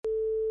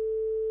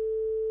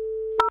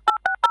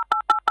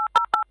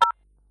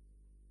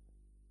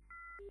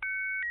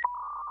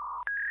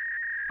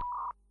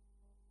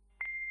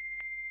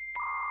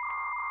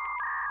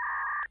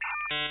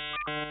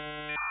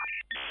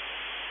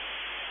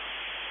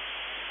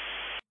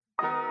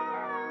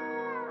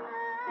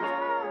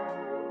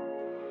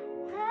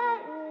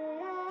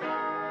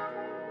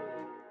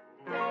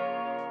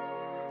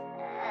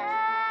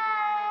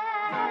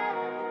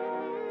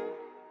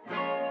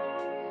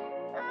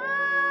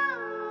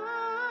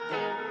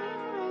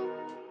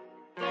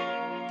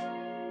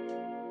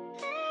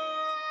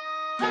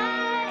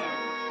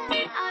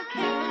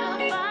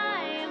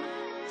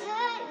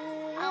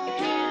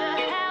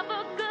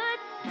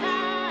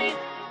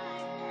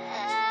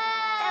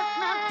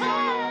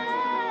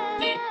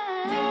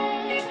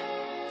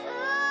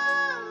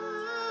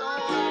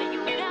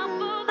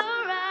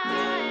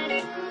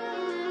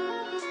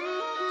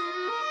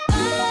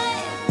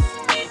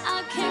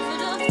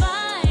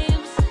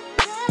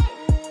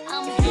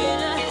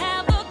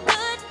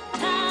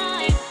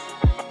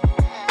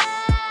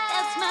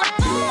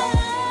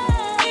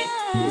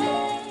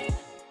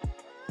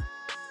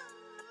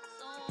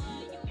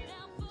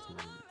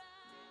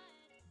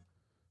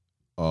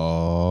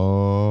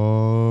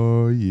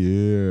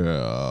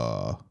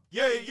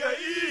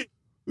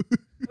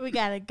We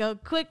gotta go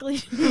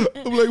quickly.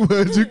 I'm like,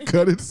 why'd you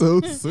cut it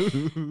so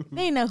soon?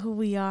 They know who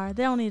we are.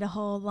 They don't need a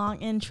whole long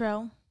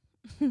intro.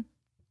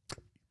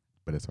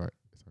 But it's our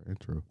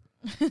intro.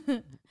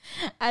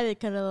 I did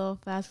cut it a little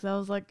fast because I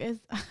was like,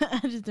 I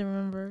just didn't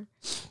remember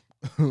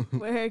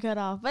where it cut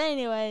off. But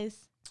anyways,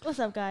 what's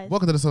up, guys?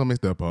 Welcome to the Soul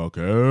Mixed Up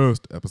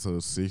Podcast,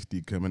 episode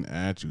 60 coming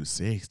at you.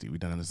 60. We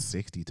done it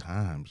 60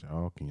 times,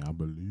 y'all. Can y'all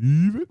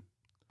believe it?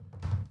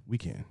 We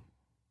can.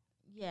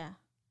 Yeah.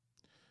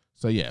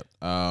 So yeah,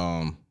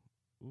 ooh,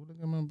 look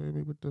at my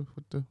baby with the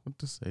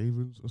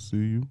savings. I see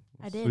you.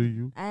 I did. See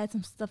you. I had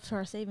some stuff to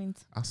our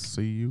savings. I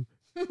see you.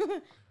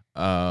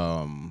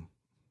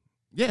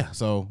 Yeah.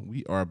 So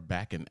we are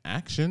back in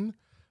action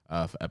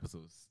for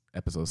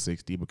episode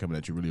 60. We're coming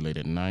at you really late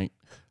at night.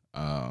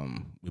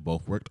 We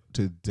both worked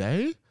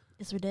today.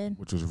 Yes, we did.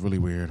 Which was really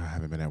weird. I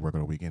haven't been at work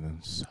on a weekend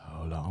in so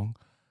long,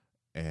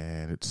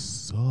 and it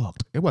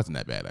sucked. It wasn't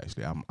that bad,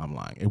 actually. I'm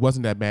lying. It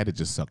wasn't that bad. It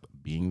just sucked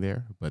being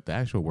there. But the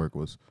actual work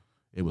was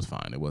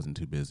fine. It wasn't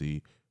too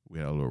busy. We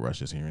had a little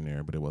rushes here and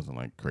there, but it wasn't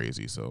like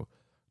crazy. So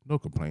no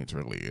complaints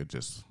really. It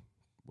just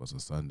was a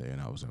Sunday, and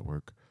I was at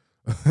work.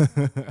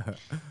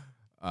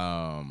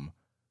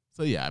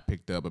 So yeah, I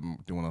picked up. I'm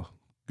doing a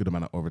good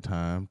amount of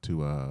overtime to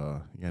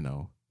what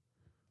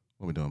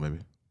we doing, baby?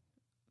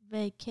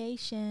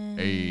 Vacation.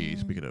 Hey,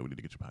 speaking of, we need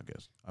to get your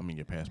podcast. I mean,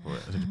 your passport.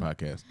 I said your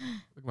podcast.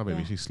 Look at my baby.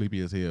 Yeah. She's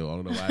sleepy as hell. I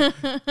don't know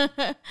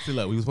why. See,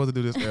 look, we were supposed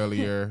to do this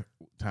earlier.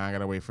 Time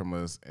got away from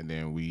us, and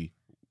then we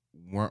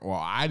weren't.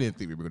 Well, I didn't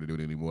think we were going to do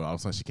it anymore. All of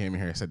a sudden, she came in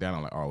here and sat down.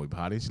 I'm like, "Oh, we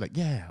potty?" She's like,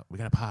 "Yeah, we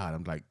got a pod."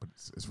 I'm like, "But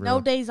it's real."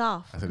 No days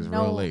off. I said it's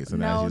real late. So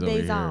now she's over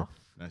here. Now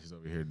she's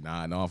over here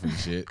nodding off and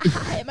shit.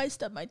 I might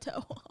stub my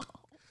toe.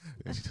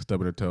 And she's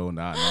stubbing her toe,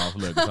 nodding off.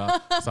 Look,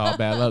 it's all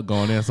bad luck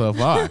going in so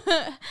far.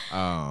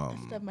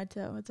 Stubbed my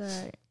toe. It's all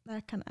right.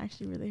 That kind of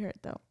actually really hurt,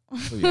 though.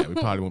 So yeah, we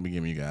probably won't be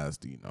giving you guys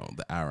the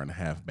hour and a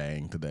half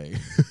bang today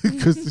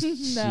because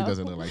she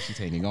doesn't look like she's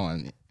hanging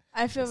on.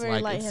 I feel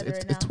very lightheaded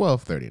right now. It's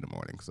 12:30 in the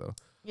morning, so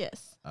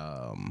yes.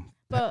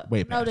 But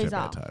way past no days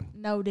your off. bedtime.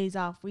 No days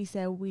off. We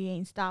said we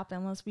ain't stopping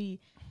unless we.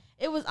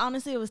 It was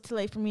too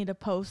late for me to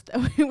post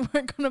that we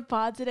weren't gonna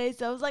pod today,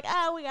 so I was like,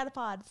 we got a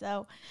pod.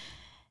 So.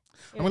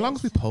 As long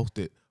as we post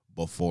it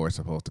before it's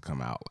supposed to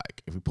come out,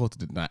 like if we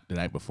posted it the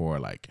night before,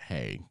 like,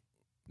 hey,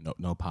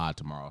 no pod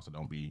tomorrow, so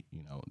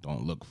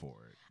don't look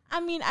for it. I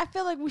mean, I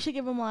feel like we should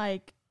give them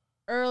like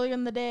earlier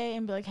in the day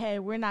and be like, hey,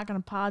 we're not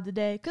gonna pod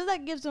today, because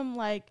that gives them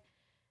like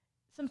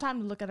some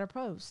time to look at our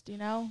post,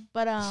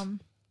 But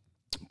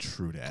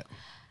True that.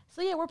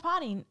 So yeah, we're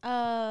podding.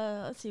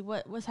 Let's see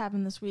what's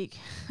happened this week.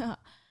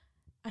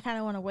 I kind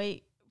of want to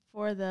wait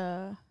for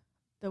the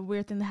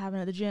weird thing that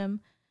happened at the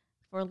gym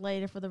for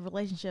later for the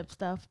relationship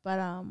stuff, but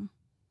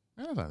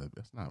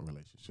that's not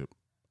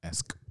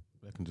relationship-esque.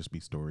 That can just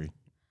be story.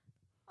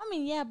 I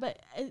mean, yeah, but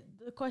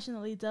the question that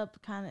leads up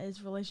kind of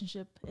is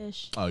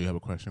relationship-ish. Oh, you have a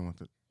question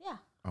with it? Yeah.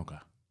 Okay.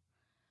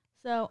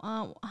 So,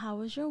 how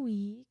was your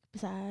week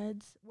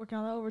besides working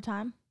all the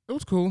overtime? It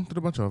was cool. Did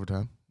a bunch of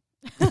overtime.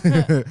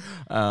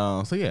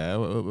 So yeah, it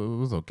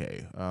was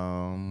okay.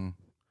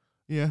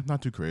 Yeah,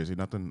 not too crazy.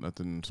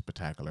 Nothing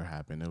spectacular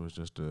happened. It was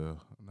just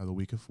another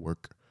week of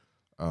work.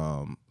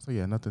 So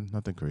yeah,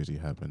 nothing crazy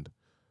happened.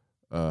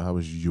 How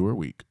was your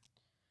week?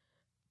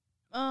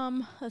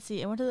 Let's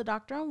see. I went to the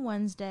doctor on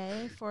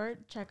Wednesday for a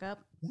checkup.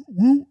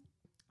 Woo.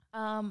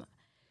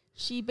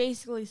 She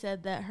basically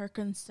said that her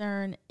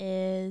concern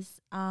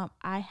is,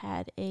 I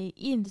had a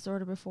eating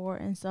disorder before,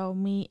 and so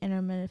me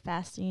intermittent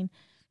fasting,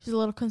 she's a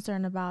little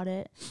concerned about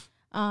it.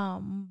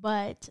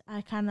 But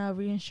I kind of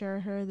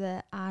reassured her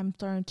that I'm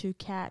starting to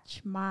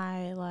catch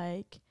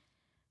my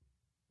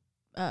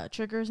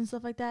triggers and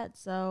stuff like that.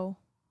 So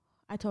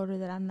I told her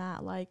that I'm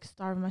not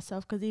starving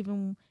myself, because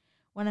even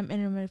when I'm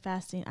intermittent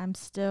fasting, I'm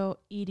still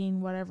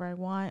eating whatever I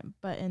want,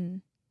 but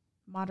in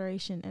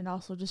moderation, and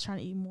also just trying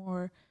to eat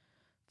more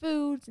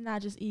foods,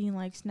 not just eating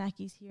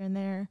snackies here and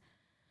there.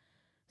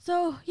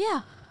 So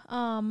yeah.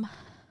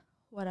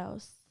 What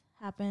else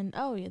happened?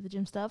 Oh yeah, the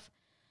gym stuff.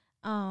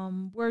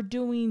 We're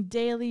doing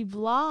daily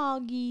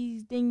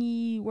vloggy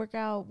thingy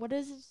workout. What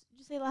is it? Did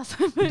you say last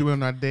time? We're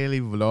doing our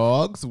daily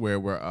vlogs where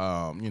we're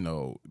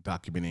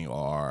documenting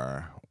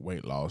our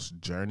weight loss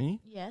journey.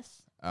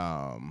 Yes.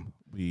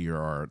 We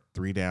are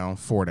 3 down,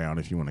 4 down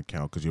if you want to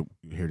count, because you'll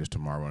hear this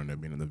tomorrow and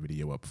there'll be another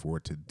video up for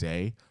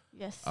today.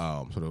 Yes.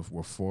 So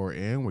we're 4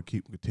 in. We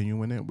keep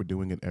continuing it. We're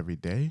doing it every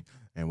day,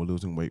 and we're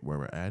losing weight where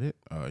we're at it.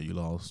 You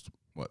lost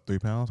 3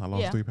 pounds? I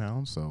lost 3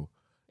 pounds. So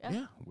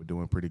yeah, we're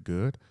doing pretty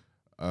good.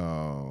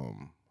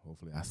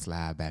 Hopefully I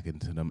slide back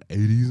into them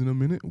 80s in a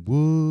minute.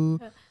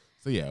 What?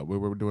 So yeah,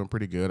 we're doing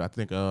pretty good. I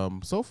think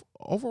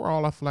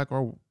overall I feel like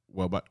I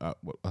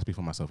speak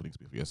for myself and you can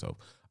speak for yourself.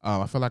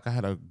 I feel like I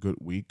had a good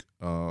week.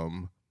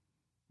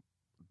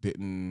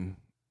 Didn't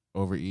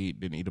overeat,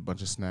 didn't eat a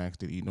bunch of snacks,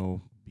 didn't eat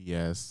no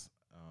BS.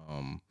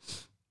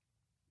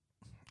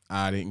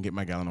 I didn't get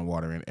my gallon of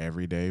water in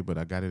every day, but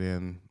I got it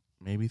in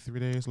maybe 3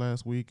 days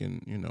last week,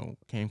 and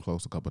came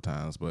close a couple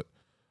times, but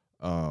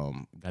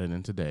got it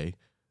in today.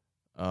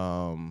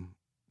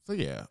 So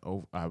yeah,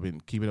 I've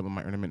been keeping up with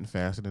my intermittent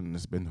fasting, and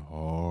it's been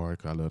hard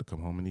 'cause I love to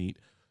come home and eat.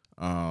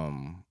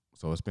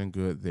 So it's been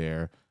good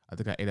there. I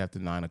think I ate after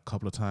 9 a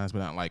couple of times, but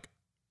not like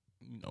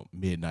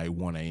midnight,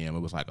 1 a.m. It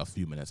was like a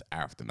few minutes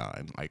after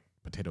 9. Like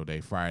Potato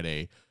Day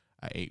Friday,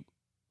 I ate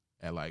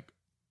at like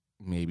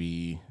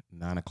maybe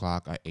 9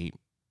 o'clock. I ate,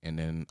 and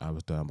then I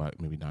was done by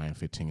maybe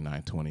 9:15,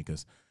 9:20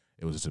 because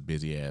it was just a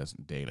busy ass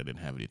day and I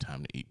didn't have any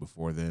time to eat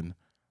before then.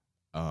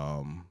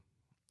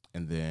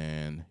 And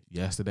then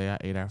yesterday I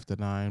ate after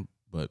 9,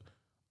 but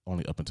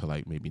only up until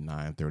like maybe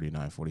 9:30,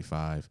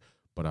 9:45.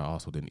 But I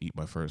also didn't eat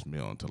my first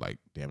meal until like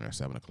damn near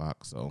 7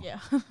 o'clock. So yeah,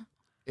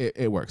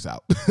 it works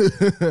out.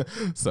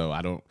 So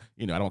I don't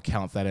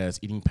count that as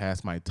eating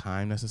past my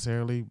time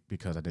necessarily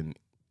because I didn't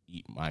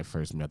eat my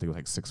first meal. I think it was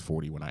like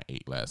 6:40 when I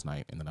ate last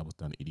night, and then I was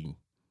done eating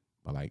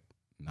by like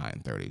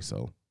 9:30.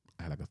 So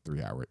I had like a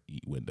 3-hour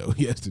eat window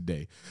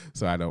yesterday.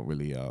 So I don't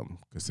really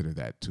consider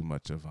that too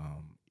much of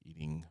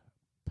eating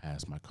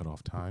past my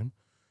cutoff time.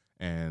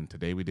 And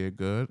today we did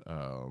good.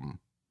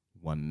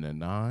 1 to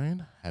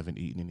 9. Haven't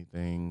eaten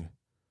anything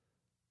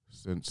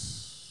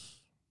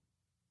since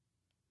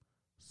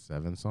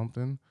 7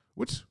 something,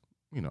 which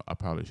I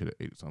probably should have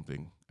ate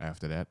something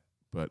after that,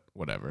 but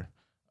whatever.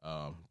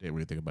 Didn't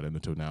really think about it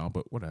until now,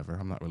 but whatever.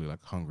 I'm not really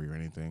like hungry or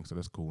anything, so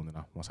that's cool. And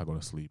then once I go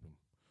to sleep, and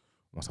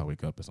once I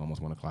wake up, it's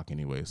almost 1 o'clock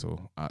anyway,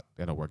 so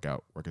that'll work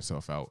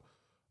itself out.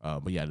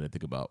 But yeah, I didn't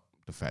think about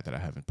the fact that I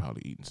haven't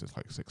probably eaten since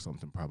like 6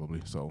 something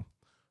probably. So,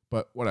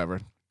 but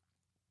whatever.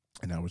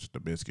 And that was just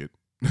a biscuit.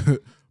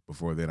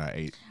 Before then, I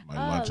ate my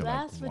lunch at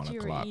like 1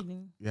 o'clock.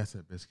 Yeah, I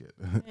said biscuit.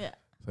 Yeah.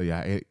 So yeah,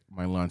 I ate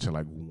my lunch at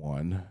like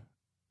 1,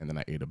 and then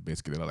I ate a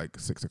biscuit at like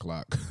 6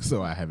 o'clock.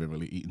 So I haven't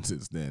really eaten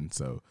since then.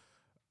 So,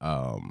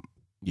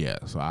 yeah.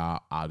 So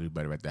I'll do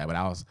better at that. But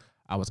I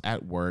was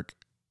at work,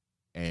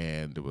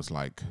 and it was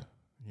like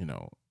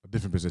a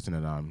different position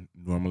than I'm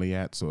normally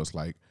at. So it's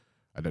like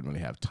I didn't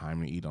really have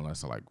time to eat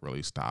unless I like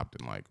really stopped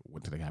and like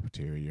went to the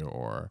cafeteria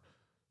or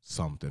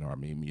something, or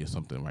made me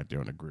something right there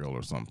on the grill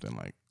or something.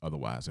 Like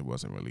otherwise, there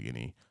wasn't really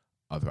any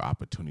other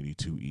opportunity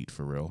to eat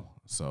for real.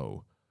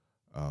 So,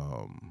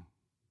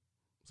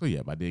 so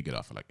yeah, but I did get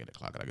off at like 8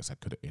 o'clock. And I guess I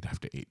could have ate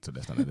after 8, so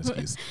that's not an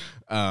excuse.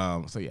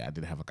 So yeah, I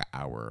did have like an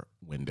hour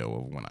window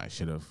of when I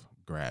should have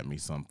grabbed me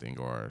something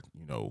or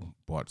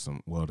bought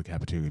some. Well, the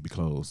cafeteria would be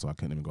closed, so I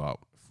couldn't even go out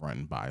front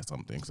and buy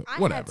something. So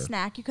I whatever. had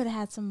snack. You could have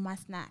had some of my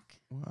snack.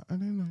 Well, I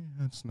didn't know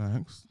you had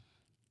snacks.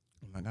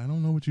 Like I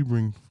don't know what you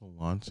bring for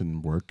lunch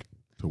and work.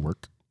 To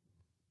work?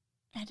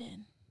 I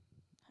did.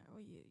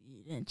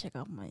 You didn't check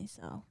out my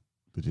so.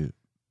 Did you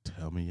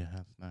tell me you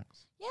had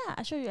snacks? Yeah,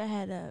 I showed you. I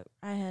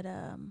had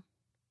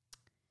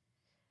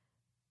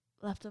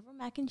leftover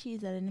mac and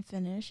cheese that I didn't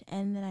finish,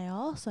 and then I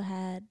also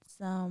had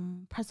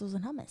some pretzels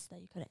and hummus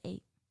that you could have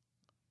ate.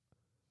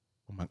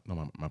 Well,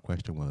 my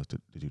question was,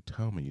 did you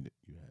tell me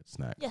you had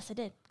snacks? Yes, I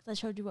did, because I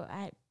showed you what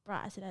I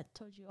brought. I said I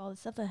told you all the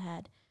stuff I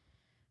had.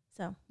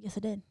 So yes,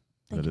 I did.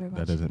 Thank you very much.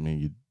 That doesn't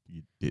mean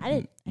you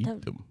didn't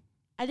eat them.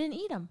 I didn't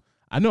eat them.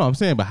 I know, I'm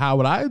saying, but how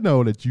would I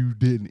know that you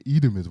didn't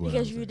eat them?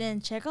 Because you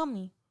didn't check on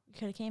me. You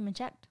could have came and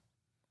checked.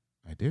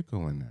 I did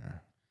go in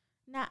there.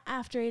 Not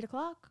after 8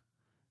 o'clock.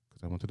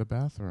 Because I went to the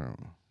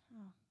bathroom.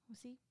 Oh, we'll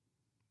see.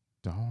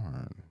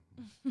 Darn.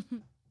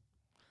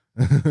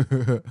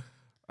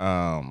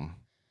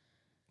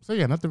 So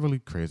yeah, nothing really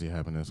crazy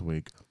happened this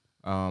week.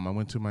 I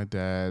went to my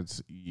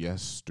dad's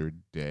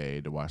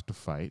yesterday to watch the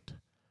fight.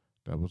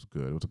 That was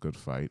good. It was a good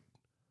fight.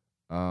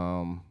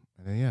 And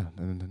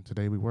then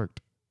today we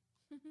worked.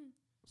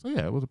 So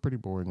yeah, it was a pretty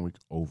boring week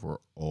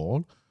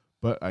overall,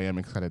 but I am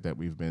excited that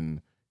we've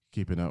been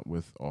keeping up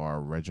with our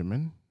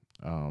regimen.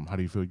 How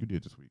do you feel you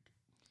did this week?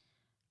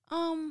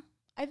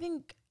 I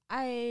think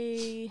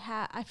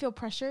I feel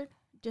pressured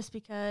just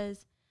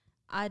because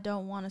I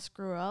don't want to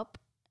screw up,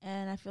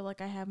 and I feel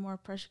like I have more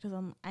pressure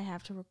because I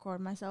have to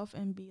record myself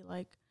and be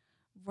like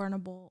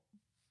vulnerable.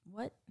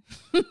 What?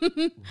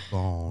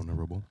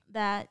 Vulnerable.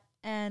 That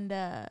and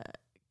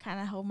kind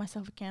of hold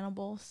myself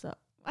accountable. So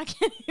I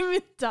can't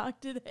even talk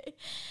today.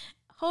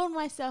 Hold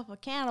myself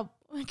accountable.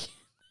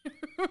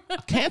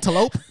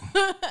 Cantaloupe.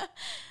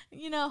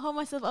 Hold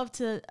myself up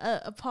to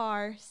a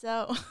par.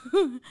 So,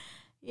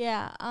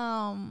 yeah.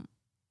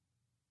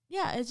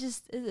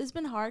 It's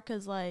been hard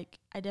because, like,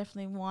 I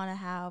definitely want to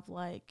have,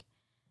 like,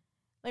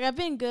 I've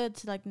been good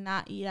to, like,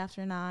 not eat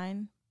after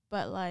 9.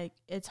 But, like,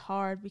 it's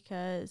hard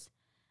because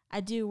I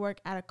do work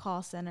at a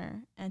call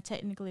center. And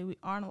technically we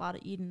aren't allowed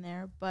to eat in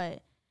there.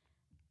 But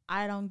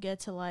I don't get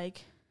to,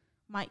 like,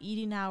 my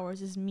eating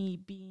hours is me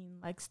being,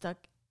 like, stuck,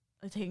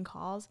 like, taking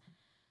calls.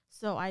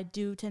 So I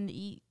do tend to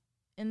eat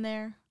in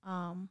there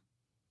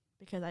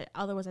because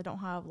otherwise I don't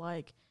have,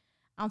 like,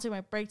 I don't take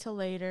my break till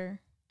later.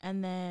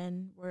 And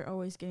then we're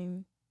always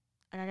getting,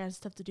 like, I got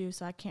stuff to do.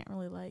 So I can't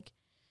really, like,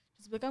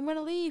 just be like, I'm going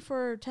to leave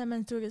for 10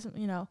 minutes to get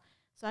something,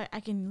 So I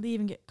can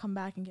leave and come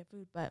back and get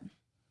food. But,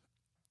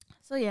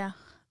 so yeah.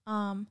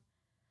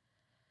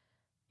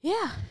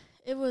 Yeah,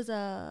 it was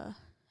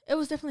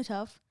definitely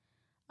tough.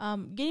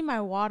 Getting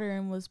my water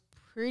in was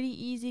pretty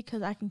easy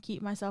because I can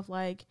keep myself,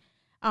 like,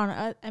 I don't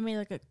know. I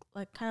made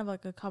like kind of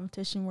like a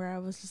competition where I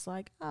was just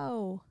like,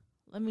 oh,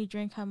 let me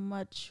drink how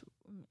much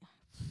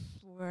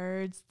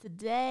words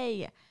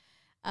today.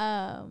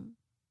 I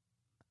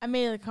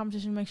made a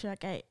competition to make sure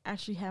like I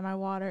actually had my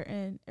water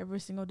in every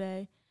single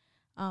day.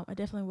 It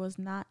definitely was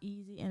not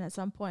easy, and at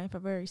some point I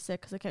felt very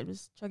sick because I kept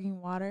just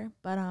chugging water.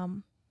 But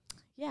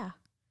yeah,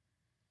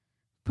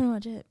 pretty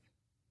much it.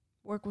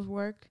 Work was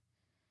work.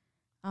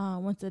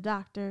 Went to the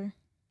doctor.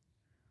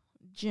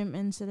 Gym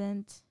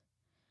incident.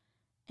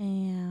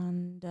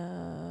 And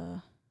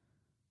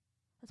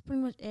that's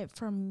pretty much it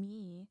for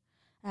me.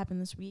 It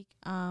happened this week.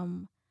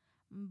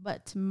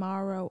 But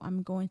tomorrow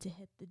I'm going to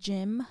hit the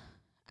gym.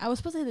 I was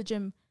supposed to hit the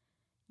gym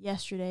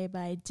yesterday, but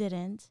I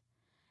didn't.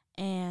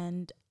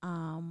 And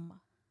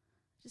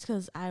just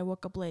because I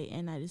woke up late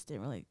and I just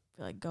didn't really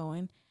feel like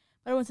going.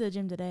 But I went to the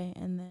gym today,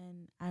 and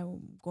then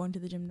I'm going to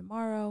the gym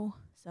tomorrow.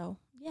 So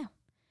yeah.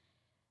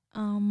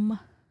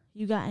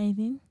 You got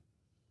anything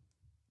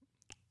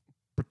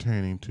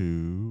pertaining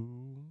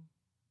to?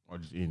 Or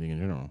just anything in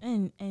general?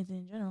 Anything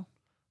in general.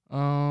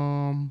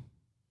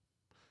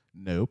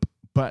 Nope.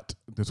 But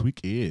this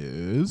week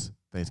is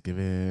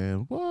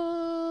Thanksgiving.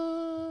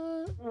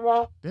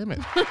 What? Damn it.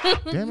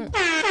 Damn it.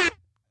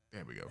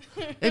 There we go.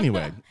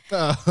 Anyway,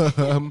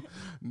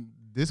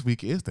 this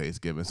week is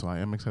Thanksgiving, so I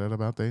am excited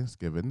about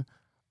Thanksgiving.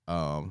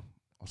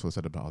 Also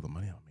excited about all the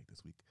money I'll make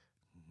this week.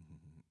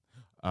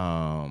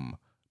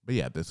 But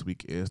yeah, this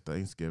week is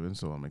Thanksgiving,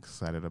 so I'm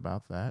excited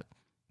about that.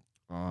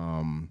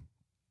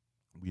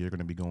 We are going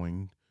to be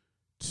going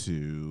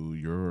to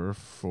your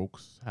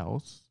folks'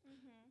 house,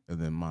 and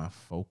then my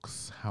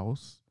folks'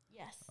 house.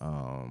 Yes.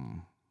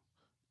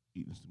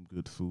 Eating some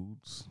good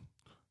foods,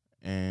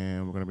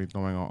 and we're going to be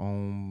throwing our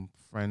own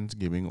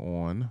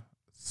Friendsgiving on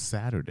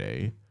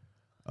Saturday.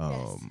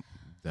 Yes.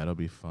 That'll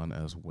be fun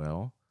as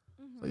well.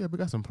 So yeah, we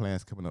got some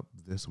plans coming up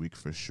this week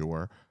for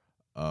sure.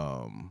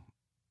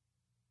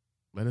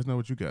 Let us know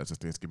what you guys'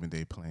 Thanksgiving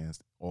Day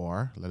plans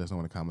are. Let us know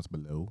in the comments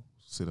below.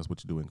 Send us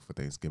what you're doing for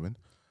Thanksgiving.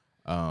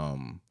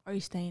 Are you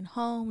staying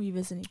home? Are you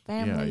visiting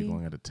family? Yeah, are you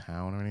going out of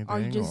town or anything? Or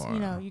you just,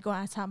 you going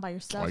out of town by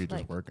yourself? Or are you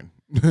just working?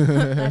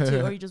 That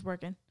too, or are you just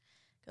working?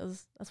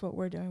 Because that's what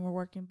we're doing. We're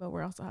working, but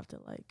we also have to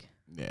like.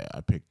 Yeah,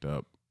 I picked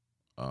up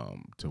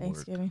to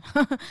Thanksgiving.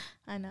 work.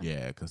 I know.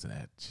 Yeah, because of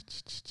that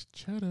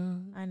cheddar.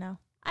 I know.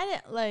 I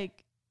didn't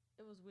like.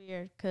 It was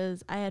weird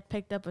because I had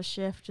picked up a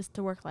shift just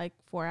to work like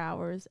 4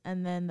 hours,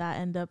 and then that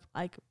ended up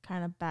like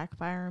kind of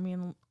backfiring me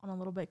on a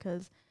little bit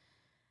because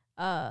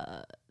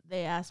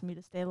they asked me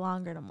to stay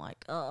longer, and I'm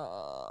like,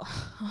 oh,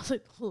 I was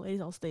like, the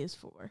latest I'll stay is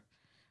 4.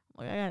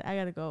 I'm like, I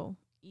gotta go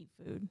eat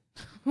food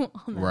on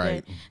that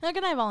Right. day. And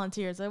again, I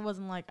volunteered, so it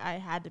wasn't like I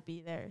had to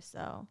be there.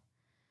 So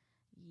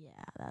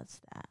yeah, that's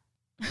that.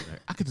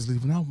 I could just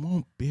leave when I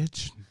want,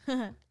 bitch.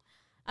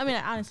 I mean,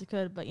 I honestly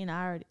could, but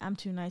I'm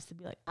too nice to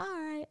be like, all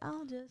right,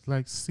 I'll just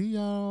Like, see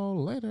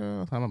y'all later.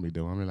 That's what I'm gonna be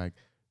doing. I'm like,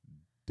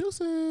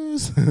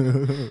 deuces.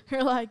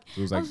 You're like,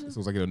 it was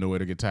like you know nowhere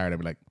to get tired. I'd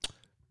be like,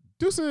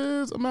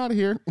 deuces, I'm out of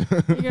here. you're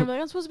gonna be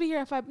like, I'm supposed to be here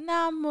at 5.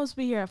 Nah, I'm supposed to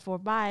be here at 4.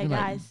 Bye,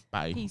 guys.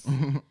 Bye. Peace.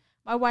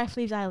 My wife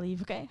leaves, I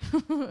leave. Okay.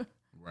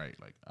 Right.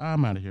 Like,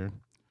 I'm out of here.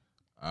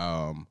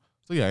 So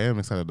yeah, I am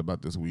excited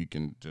about this week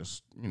and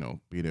just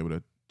being able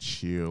to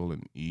chill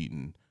and eat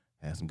and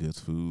have some good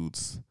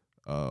foods.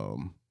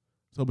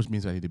 So which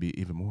means I need to be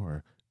even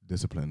more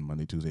disciplined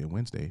Monday, Tuesday, and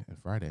Wednesday, and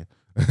Friday.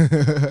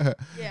 Yeah.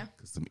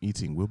 Because some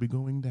eating will be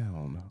going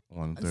down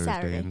on Thursday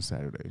Saturday. and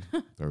Saturday.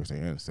 Thursday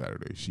and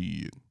Saturday.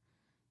 Shit.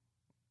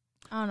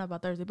 I don't know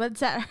about Thursday, but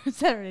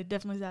Saturday,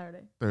 definitely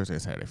Saturday. Thursday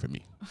and Saturday for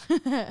me.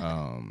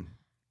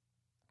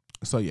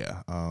 So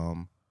yeah.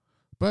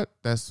 But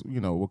that's,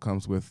 what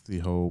comes with the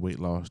whole weight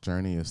loss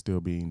journey is still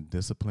being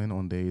disciplined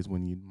on days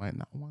when you might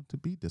not want to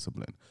be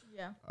disciplined.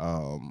 Yeah.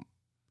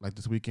 Like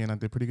this weekend, I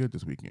did pretty good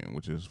this weekend,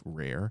 which is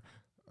rare.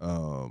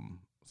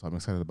 So I'm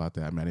excited about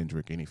that. I mean, I didn't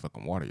drink any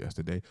fucking water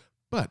yesterday,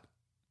 but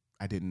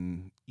I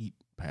didn't eat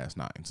past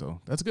 9, so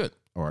that's good.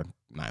 Or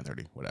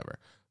 9:30, whatever.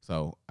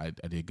 So I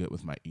did good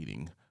with my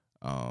eating.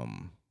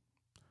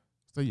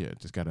 So yeah,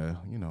 just gotta,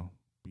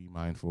 be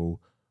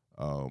mindful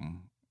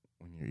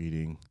when you're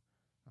eating.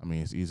 I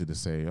mean, it's easy to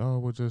say, oh,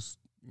 we'll just,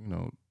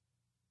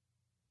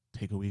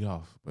 take a week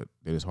off, but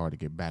it is hard to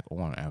get back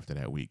on after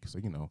that week. So,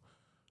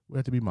 we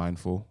have to be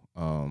mindful.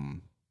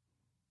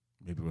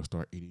 Maybe we'll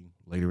start eating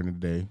later in the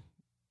day.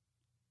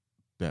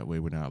 That way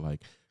we're not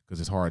like,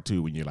 because it's hard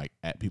too when you're like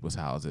at people's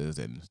houses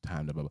and it's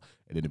time to, and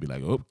then it'd be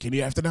like, oh, can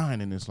you after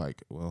 9? And it's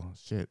like, well,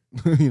 shit.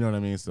 You know what I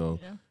mean? So,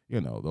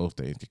 those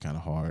days get kind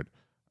of hard.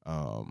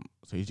 So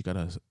you just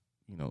gotta,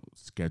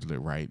 schedule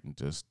it right and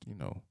just,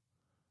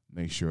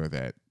 make sure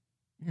that,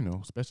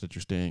 especially that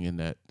you're staying in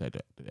that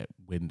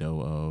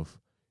window of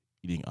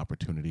eating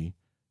opportunity,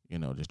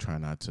 just try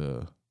not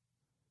to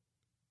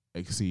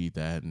exceed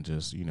that and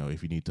just,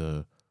 if you need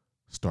to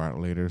start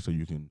later so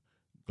you can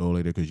go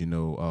later because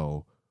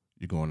oh,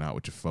 you're going out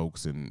with your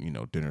folks and,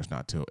 dinner's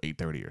not till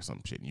 8:30 or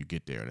some shit and you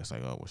get there and it's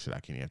like, oh, well, shit, I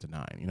can't eat after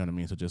 9. You know what I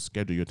mean? So just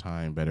schedule your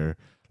time better.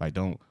 Like,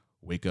 don't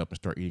wake up and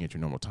start eating at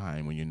your normal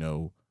time when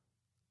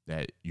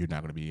that you're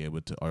not going to be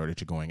able to, or that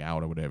you're going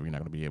out or whatever, you're not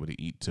going to be able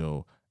to eat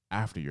till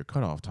after your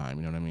cutoff time.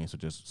 You know what I mean? So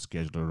just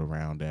schedule it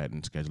around that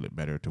and schedule it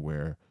better to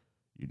where,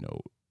 you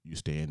know, you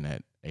stay in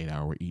that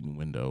 8-hour eating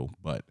window,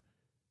 but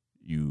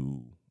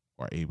you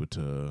are able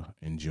to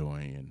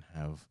enjoy and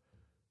have,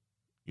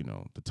 you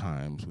know, the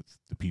times with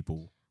the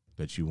people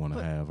that you want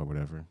to have or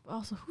whatever.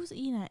 Also, who's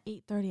eating at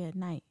 8:30 at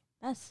night?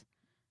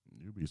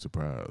 You'd be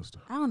surprised.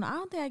 I don't know. I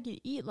don't think I could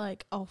eat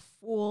like a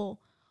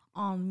full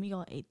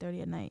meal at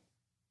 8:30 at night.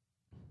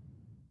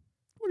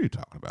 What are you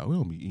talking about? We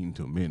don't be eating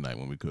till midnight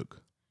when we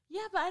cook.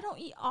 Yeah, but I don't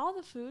eat all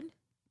the food.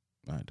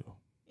 I do.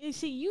 You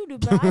see, you do,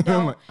 but I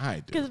don't. I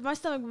do. Because my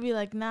stomach would be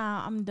like,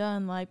 nah, I'm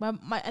done. Like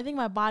I think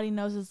my body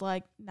knows it's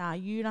like, nah,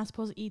 you're not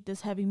supposed to eat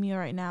this heavy meal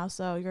right now,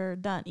 so you're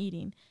done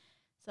eating.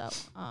 So,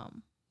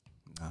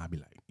 I'd be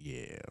like,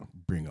 yeah,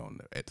 bring on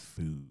that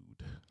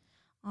food.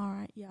 All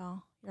right,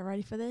 y'all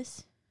ready for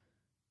this?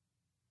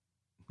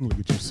 Look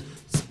at you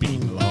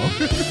speeding along.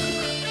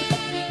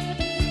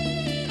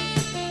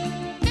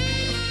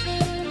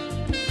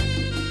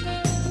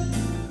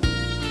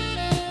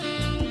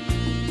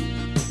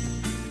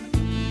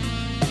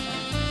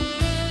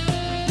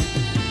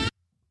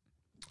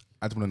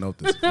 I just want to note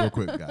this real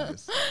quick,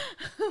 guys.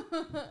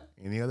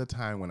 Any other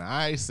time when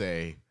I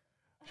say,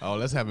 "Oh,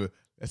 let's have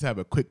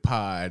a quick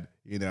pod,"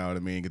 you know what I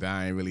mean? Because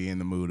I ain't really in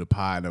the mood to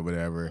pod or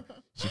whatever.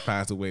 She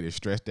finds a way to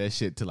stretch that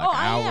shit to like an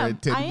hour and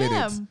 10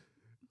 minutes.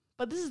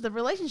 But this is the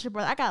relationship,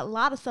 brother. I got a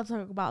lot of stuff to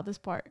talk about this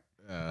part.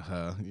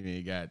 You mean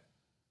you got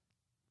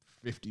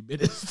 50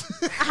 minutes?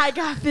 I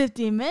got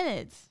 50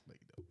 minutes.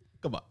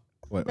 Come on.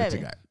 What you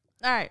got?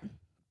 All right.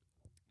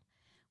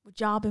 What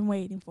y'all been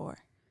waiting for?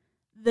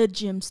 The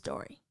gym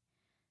story.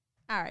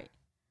 All right.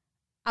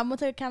 I'm going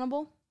to take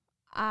accountability.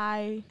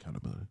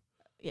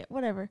 Yeah,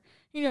 whatever.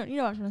 You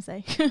know what I'm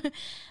trying to say.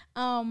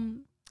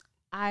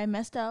 I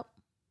messed up.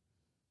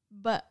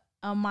 But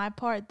on my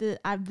part,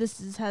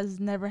 this has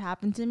never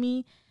happened to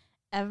me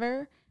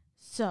ever.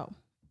 So,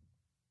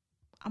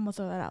 I'm going to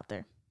throw that out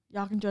there.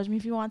 Y'all can judge me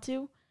if you want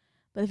to.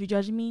 But if you're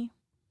judging me,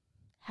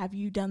 have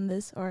you done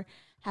this or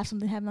have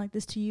something happen like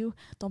this to you?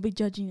 Don't be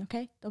judging,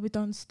 okay? Don't be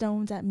throwing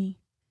stones at me.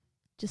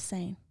 Just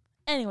saying.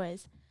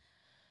 Anyways,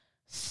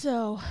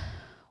 so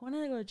when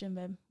did I go to gym,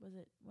 babe? Was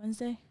it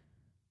Wednesday?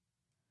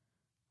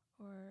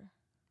 Or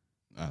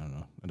I don't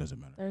know. It doesn't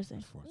matter. Thursday.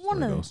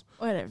 One of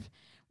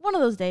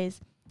those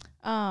days.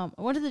 I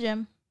went to the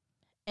gym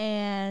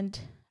and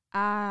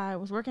I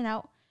was working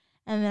out,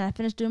 and then I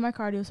finished doing my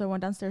cardio, so I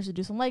went downstairs to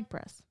do some leg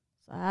press.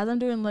 So as I'm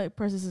doing leg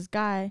press, there's this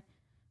guy.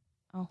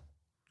 Go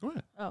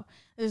ahead.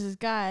 There's this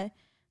guy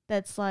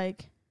that's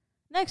like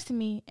next to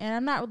me, and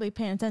I'm not really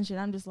paying attention.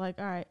 I'm just like,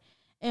 all right.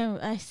 And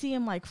I see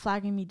him like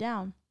flagging me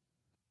down.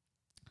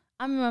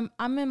 I'm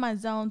in my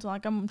zone, so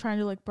like I'm trying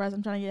to do leg press.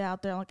 I'm trying to get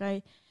out there.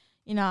 Like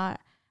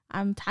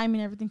I'm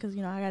timing everything because,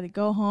 you know, I got to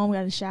go home,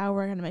 got to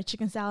shower, I got to make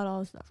chicken salad, all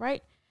this stuff,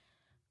 right?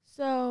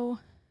 So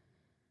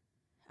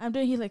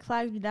he like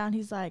flags me down.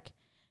 He's like,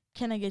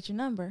 can I get your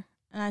number?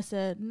 And I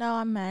said, no,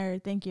 I'm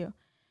married. Thank you.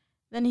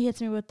 Then he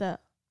hits me with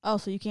oh,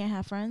 so you can't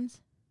have friends?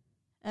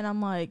 And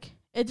I'm like,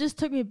 it just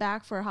took me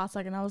back for a hot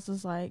second. I was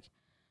just like,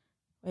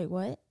 wait,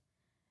 what?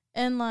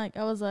 And like,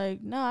 I was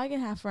like, no, I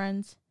can have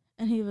friends.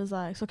 And he was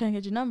like, so can I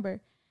get your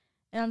number?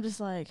 And I'm just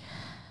like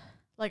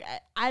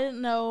I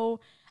didn't know.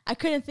 I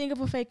couldn't think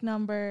of a fake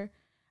number.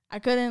 I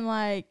couldn't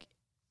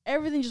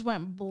everything just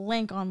went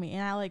blank on me.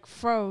 And I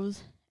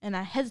froze and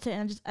I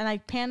hesitated and I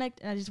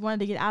panicked and I just wanted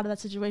to get out of that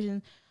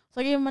situation.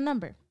 So I gave him my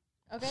number.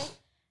 Okay.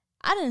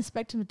 I didn't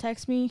expect him to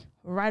text me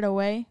right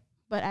away,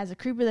 but as a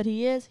creeper that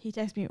he is, he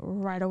texted me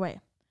right away.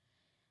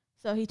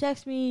 So he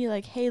texted me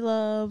like, hey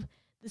love,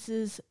 this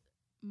is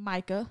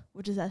Micah,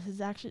 which is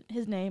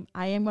his name.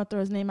 I am going to throw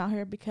his name out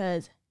here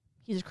because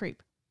he's a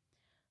creep.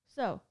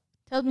 So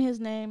tells me his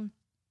name,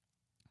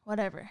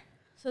 whatever.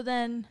 So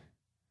then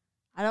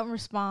I don't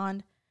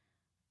respond.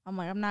 I'm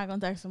like, I'm not going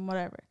to text him,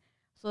 whatever.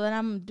 So then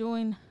I'm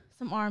doing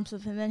some arm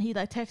stuff, and then he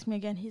texts me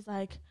again. He's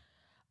like,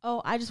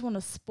 oh, I just want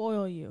to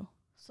spoil you.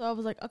 So I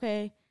was like,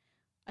 okay.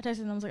 I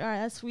texted him. I was like, all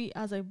right, that's sweet.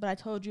 I was like, but I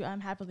told you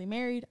I'm happily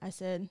married. I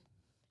said,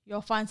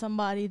 you'll find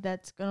somebody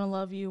that's going to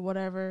love you,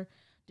 whatever,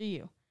 do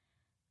you.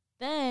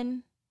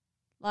 Then,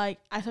 I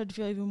started to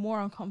feel even more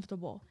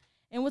uncomfortable.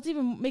 And what's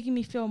even making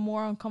me feel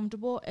more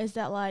uncomfortable is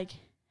that,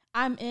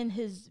 I'm in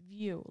his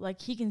view.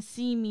 He can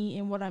see me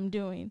in what I'm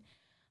doing.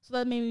 So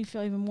that made me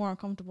feel even more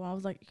uncomfortable. I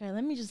was like, okay,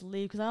 let me just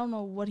leave because I don't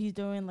know what he's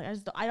doing.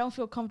 I don't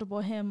feel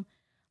comfortable him,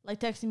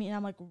 texting me. And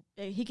I'm like,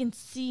 he can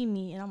see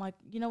me. And I'm like,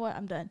 you know what?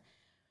 I'm done.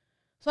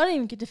 So I didn't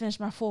even get to finish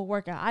my full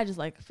workout. I just,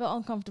 felt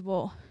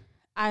uncomfortable.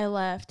 I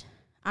left.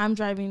 I'm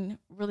driving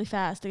really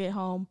fast to get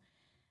home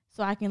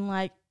so I can,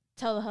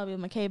 tell the hubby,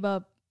 I'm like, hey,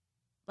 bub,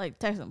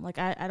 text him.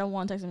 I don't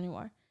want to text him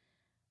anymore.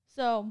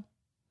 So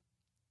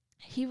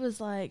he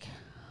was like,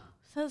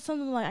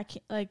 something I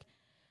can't, let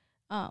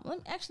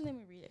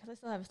me read it because I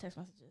still have his text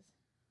messages.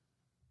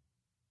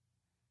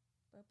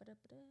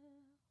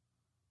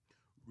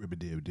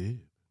 Ribbidib.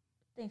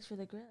 Thanks for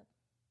the grub.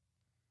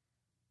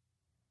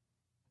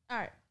 All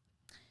right.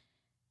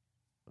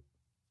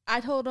 I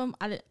told him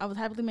I was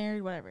happily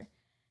married, whatever.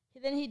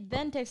 He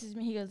then texts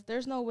me. He goes,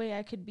 "There's no way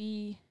I could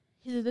be."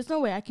 He said, "There's no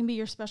way I can be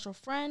your special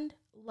friend,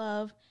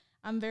 love.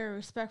 I'm very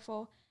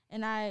respectful,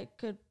 and I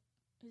could."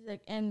 He's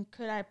like, "And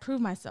could I prove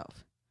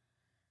myself?"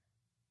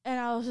 And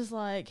I was just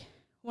like,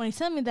 when he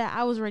sent me that,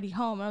 I was already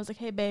home. I was like,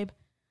 "Hey, babe,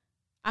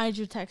 I need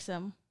you to text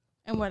him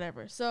and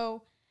whatever."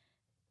 So,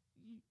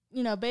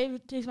 babe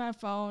takes my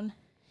phone.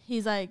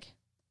 He's like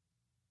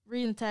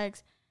reading the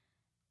text.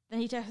 Then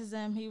he texts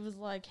him. He was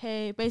like,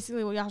 "Hey,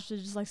 basically, well, y'all should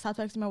just like stop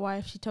texting my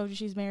wife. She told you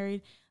she's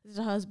married. This is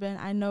her husband.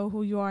 I know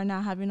who you are now.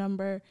 I have your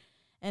number.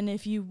 And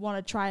if you want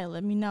to try it,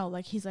 let me know."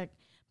 Like, he's like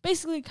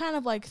basically kind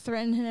of like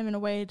threatening him in a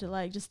way to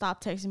like just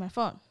stop texting my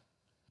phone.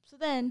 So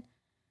then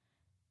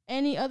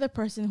any other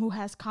person who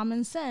has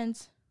common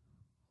sense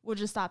would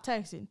just stop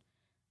texting.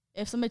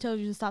 If somebody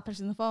tells you to stop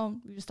texting the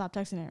phone, you just stop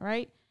texting it,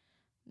 right?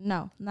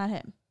 No, not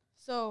him.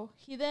 So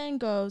he then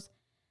goes,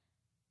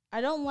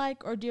 "I don't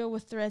like or deal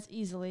with threats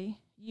easily.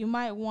 You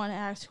might want to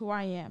ask who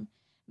I am.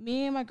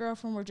 Me and my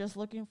girlfriend were just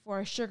looking for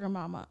a sugar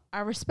mama. I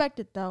respect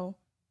it, though.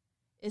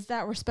 Is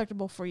that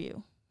respectable for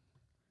you?"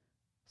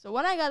 So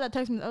when I got that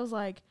text, I was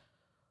like,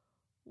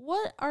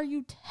 what are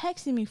you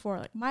texting me for?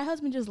 Like, my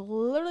husband just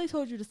literally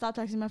told you to stop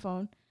texting my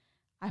phone.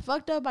 I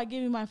fucked up by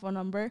giving you my phone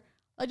number.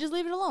 Like, just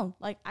leave it alone.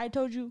 Like, I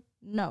told you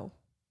no.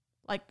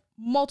 Like,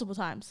 multiple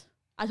times.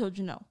 I told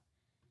you no.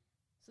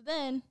 So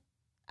then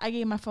I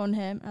gave my phone to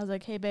him. I was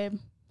like, "Hey, babe."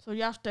 So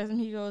y'all text him.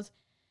 He goes,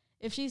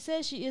 "If she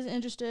says she isn't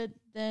interested,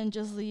 then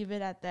just leave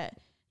it at that.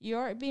 You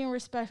aren't being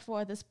respectful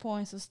at this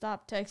point, so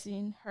stop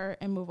texting her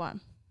and move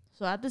on."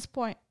 So at this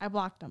point, I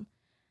blocked him.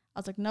 I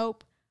was like,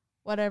 "Nope,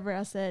 whatever."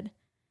 I said,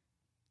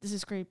 "This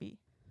is creepy."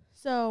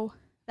 So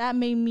that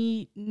made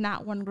me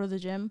not want to go to the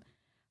gym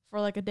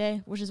for like a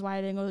day, which is why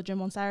I didn't go to the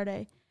gym on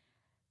Saturday.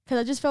 Because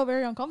I just felt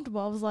very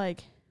uncomfortable. I was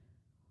like,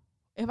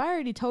 if I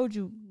already told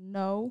you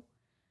no,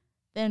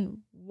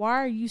 then why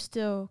are you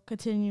still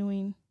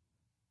continuing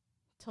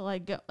to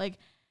like go? Like,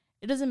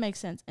 it doesn't make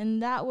sense.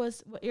 And that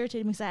was what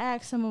irritated me, because I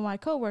asked some of my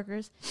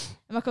coworkers,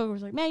 and my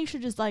coworkers were like, "Man, you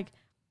should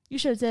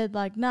have said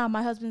like, nah,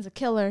 my husband's a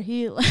killer."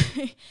 He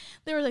like,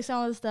 they were like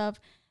some of the stuff.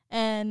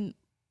 And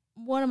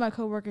one of my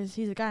coworkers,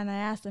 he's a guy, and I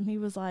asked him,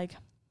 he's like,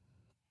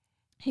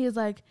 it's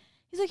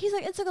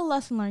like a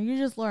lesson learned. You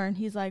just learn.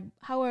 He's like,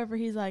 however,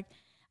 he's like,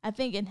 I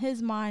think in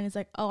his mind, it's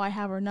like, oh, I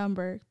have her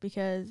number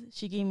because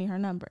she gave me her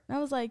number. And I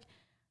was like,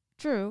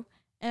 true.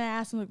 And I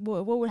asked him, like,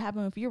 what would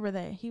happen if you were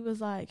there? He was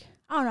like,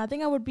 I don't know. I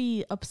think I would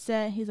be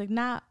upset. He's like,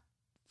 not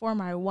for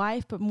my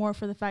wife, but more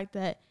for the fact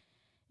that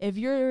if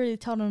you're already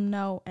telling him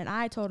no, and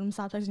I told him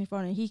stop texting your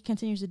phone, and he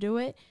continues to do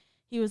it,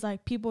 he was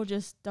like, people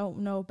just don't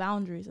know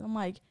boundaries. And I'm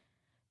like,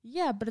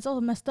 yeah, but it's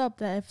also messed up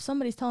that if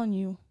somebody's telling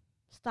you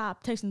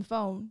stop texting the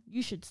phone,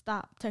 you should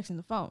stop texting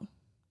the phone,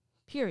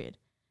 period.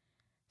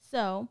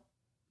 So,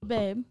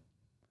 babe,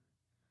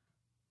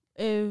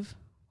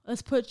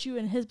 let's put you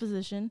in his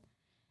position.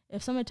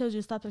 If somebody tells you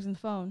to stop texting the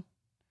phone,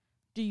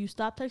 do you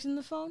stop texting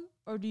the phone,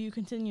 or do you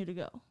continue to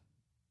go?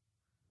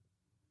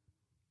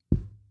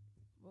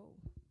 Whoa.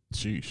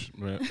 Sheesh.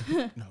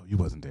 No, you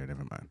wasn't there.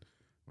 Never mind.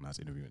 When I was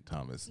interviewing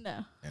Thomas.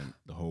 No. And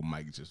the whole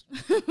mic just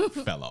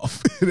fell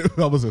off.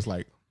 I was just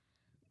like,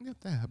 yeah,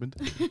 that happened.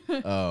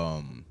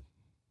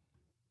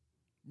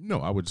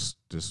 No, I would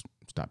just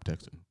stop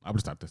texting. I would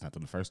stop texting after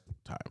the first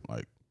time.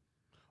 Like,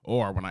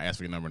 or when I asked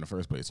for your number in the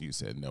first place and you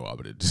said no, I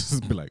would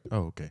just be like,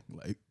 oh, okay.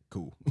 Like,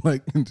 cool.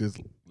 Like,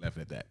 just left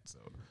it at that. So,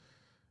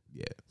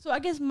 yeah. So I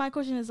guess my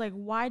question is, like,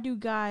 why do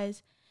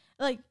guys,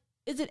 like,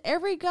 is it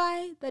every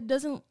guy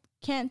that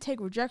can't take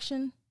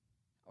rejection?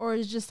 Or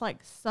is it just, like,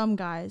 some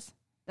guys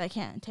that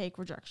can't take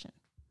rejection?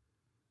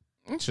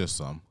 It's just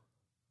some.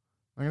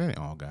 Like, it ain't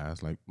all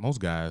guys. Like, most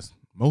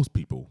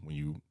people, when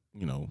you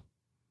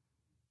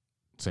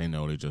say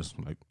no, they just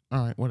like,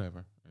 all right,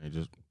 whatever. And they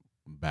just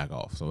back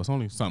off. So it's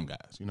only some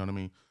guys, you know what I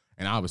mean?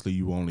 And obviously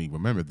you only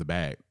remember the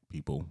bad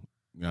people,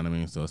 you know what I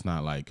mean? So it's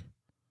not like,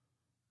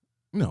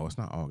 no, it's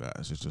not all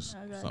guys. It's just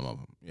some of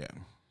them, yeah.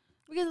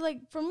 Because,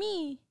 like, for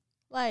me,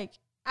 like,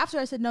 after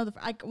I said no,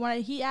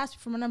 when he asked me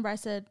for my number, I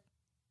said,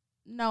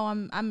 no,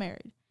 I'm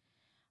married.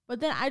 But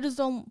then I just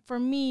don't, for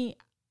me,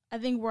 I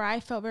think where I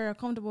felt very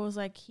uncomfortable was,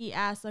 like, he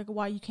asked, like,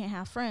 why you can't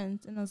have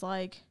friends. And I was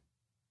like,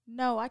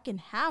 no, I can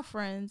have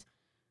friends.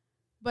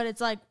 But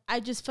it's like, I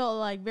just felt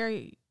like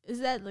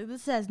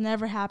this has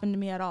never happened to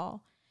me at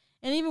all.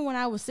 And even when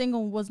I was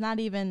single, was not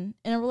even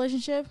in a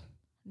relationship,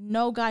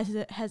 no guy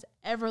has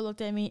ever looked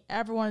at me,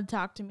 ever wanted to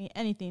talk to me,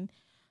 anything.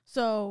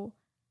 So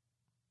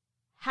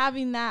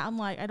having that, I'm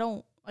like, I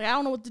don't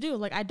know what to do.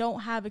 Like, I don't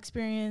have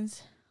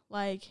experience,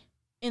 like,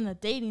 in the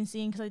dating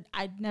scene, because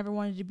I never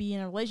wanted to be in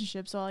a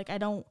relationship. So, like, I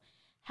don't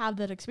have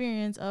that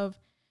experience of,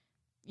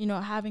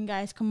 having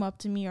guys come up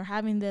to me or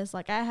having this.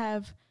 Like,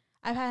 I've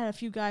had a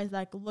few guys,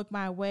 like, look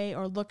my way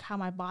or look how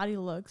my body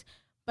looks,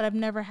 but I've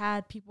never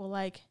had people,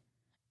 like,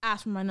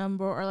 ask for my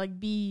number or, like,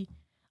 be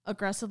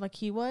aggressive like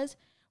he was,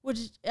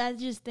 which I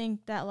just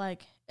think that,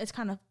 like, it's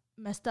kind of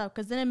messed up,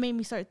 because then it made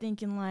me start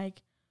thinking,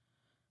 like,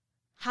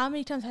 how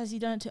many times has he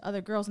done it to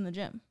other girls in the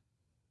gym?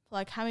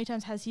 Like, how many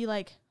times has he,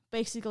 like,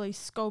 basically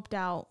scoped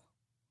out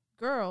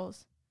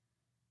girls,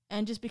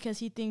 and just because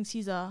he thinks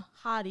he's a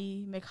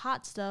hottie, make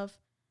hot stuff,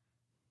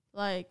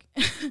 like,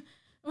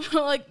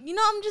 like, you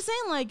know, I'm just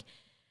saying, like,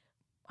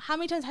 how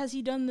many times has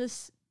he done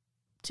this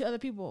to other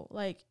people?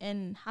 Like,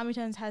 and how many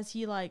times has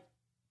he, like,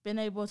 been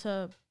able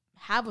to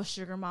have a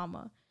sugar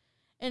mama?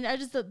 And I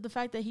just, the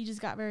fact that he just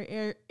got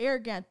very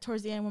arrogant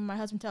towards the end when my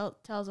husband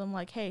tells him,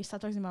 like, hey,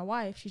 stop texting my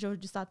wife. She told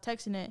you to stop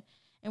texting it.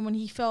 And when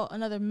he felt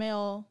another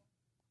male,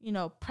 you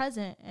know,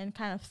 present and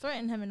kind of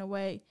threatened him in a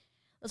way,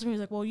 that's when he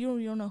was like, well,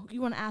 you don't know.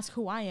 You want to ask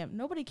who I am.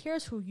 Nobody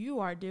cares who you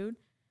are, dude.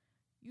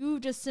 You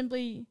just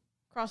simply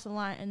crossed the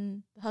line,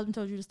 and the husband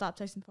told you to stop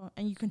texting the phone,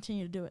 and you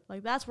continue to do it.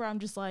 Like, that's where I'm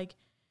just, like,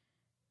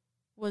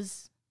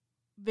 was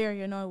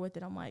very annoyed with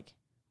it. I'm like,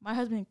 my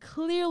husband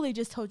clearly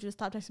just told you to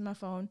stop texting my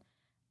phone.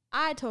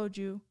 I told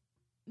you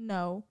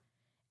no,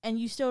 and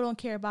you still don't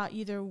care about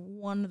either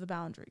one of the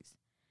boundaries.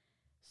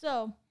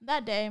 So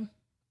that day,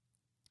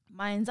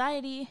 my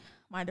anxiety,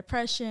 my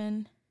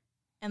depression,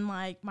 and,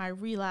 like, my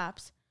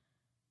relapse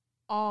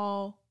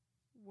all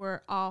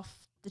were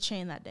off the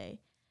chain that day.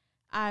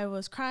 I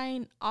was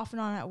crying off and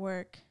on at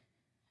work.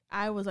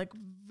 I was, like,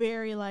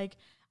 very, like,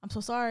 I'm so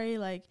sorry,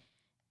 like,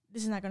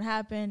 this is not going to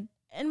happen.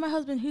 And my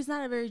husband, who's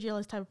not a very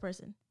jealous type of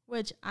person,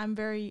 which I'm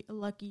very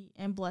lucky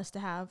and blessed to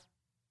have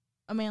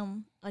a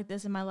man like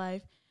this in my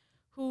life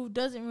who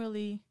doesn't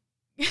really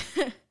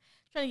trying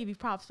to give you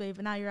props, babe,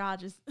 but now you're all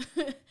just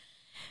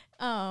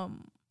no.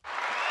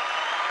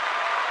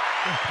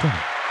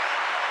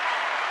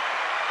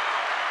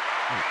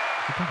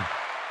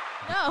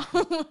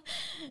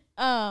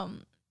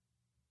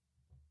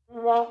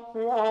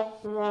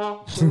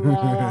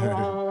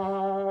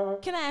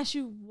 Can I ask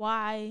you,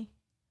 why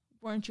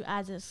weren't you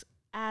as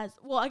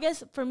well? I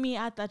guess for me,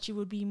 I thought you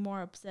would be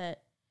more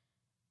upset.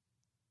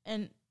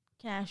 And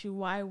can I ask you,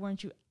 why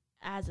weren't you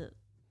as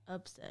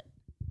upset?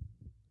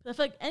 I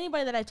feel like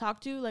anybody that I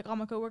talk to, like all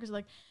my coworkers, are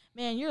like,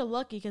 man, you're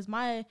lucky, because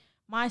my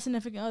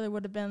significant other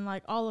would have been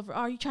like all over,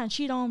 are you trying to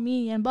cheat on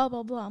me and blah,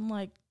 blah, blah. I'm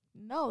like,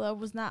 no, that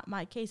was not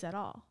my case at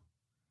all.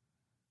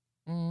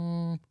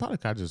 Thought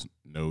like I just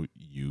know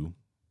you.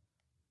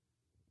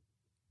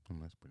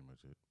 That's pretty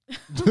much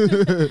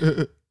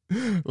it.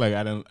 Like,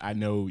 I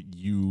know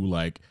you,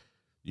 like,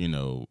 you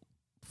know,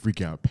 freak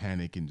out,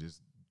 panic, and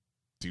just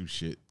do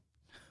shit.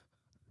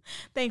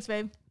 Thanks,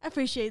 babe. I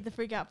appreciate the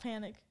freak out,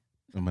 panic.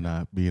 Am I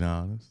not being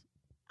honest?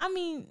 I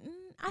mean,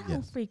 I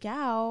don't freak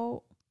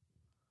out.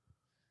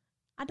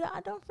 I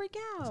don't freak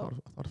out. I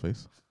saw the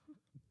face.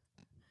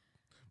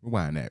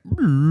 Rewind that.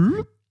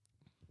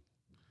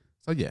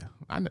 So yeah,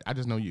 I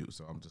just know you.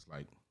 So I'm just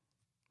like,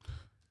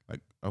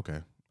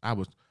 okay. I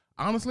was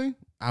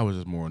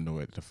just more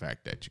annoyed at the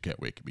fact that you kept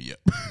waking me up.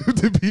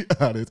 To be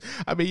honest,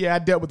 I mean, yeah, I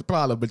dealt with the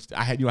problem, but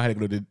I had to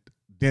go to the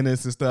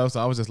dentist and stuff. So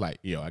I was just like,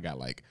 I got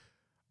like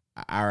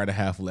an hour and a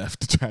half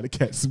left to try to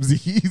catch some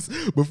Z's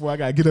before I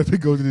gotta get up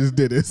and go to this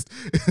dentist.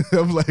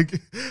 I'm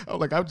like,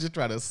 I'm just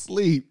trying to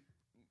sleep.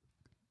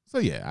 So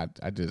yeah,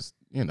 I just,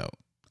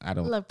 I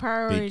don't look,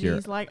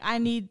 priorities. Like, I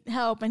need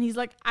help, and he's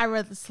like, I'd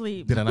rather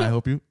sleep. Did I not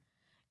help you?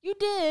 You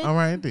did. All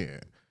right then.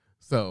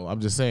 So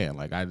I'm just saying,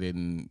 like, I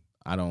didn't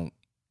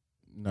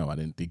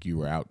think you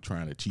were out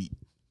trying to cheat.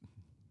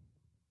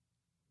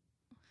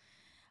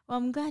 Well,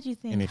 I'm glad you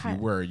think. And if you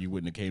were, you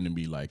wouldn't have came to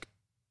me like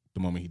the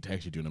moment he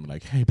texted you and I'm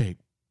like, hey, babe,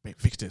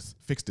 fix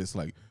this.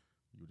 Like,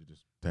 you would have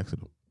just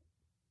texted him.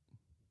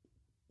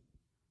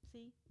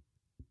 See?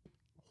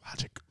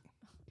 Logic.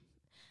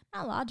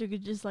 Not logic.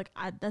 It's just like,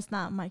 that's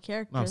not my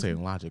character. No, I'm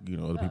saying logic.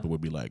 Other people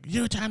would be like,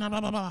 you're China,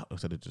 blah, blah, blah,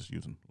 instead of just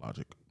using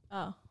logic.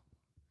 Oh.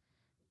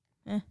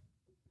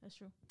 That's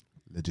true.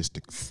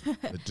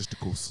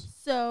 Logisticals.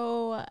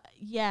 So,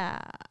 yeah.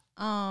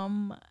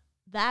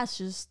 That's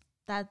just,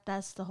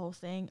 that's the whole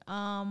thing.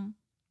 So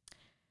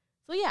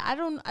yeah,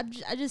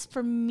 I just,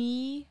 for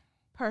me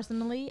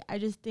personally, I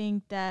just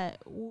think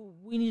that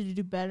we need to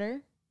do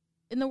better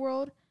in the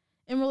world,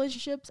 in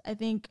relationships. I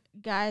think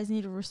guys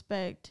need to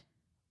respect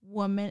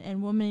women,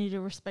 and women need to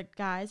respect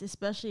guys,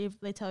 especially if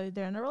they tell you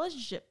they're in a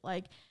relationship.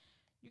 Like,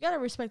 you got to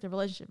respect the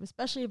relationship,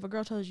 especially if a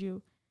girl tells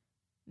you,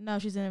 no,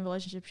 she's in a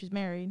relationship, she's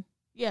married.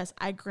 Yes,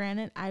 I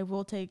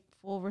will take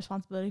full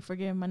responsibility for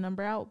giving my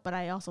number out, but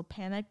I also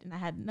panicked and I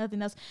had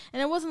nothing else.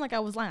 And it wasn't like I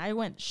was lying. I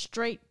went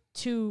straight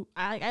to,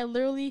 I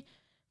literally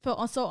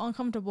felt so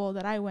uncomfortable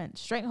that I went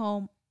straight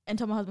home and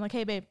told my husband, like,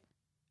 hey, babe,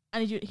 I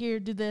need you to here,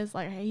 do this.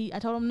 Like, I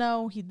told him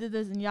no, he did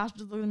this, and Yash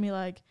just looked at me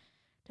like,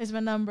 text my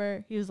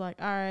number. He was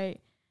like, all right.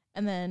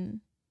 And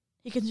then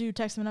he continued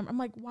to text my number. I'm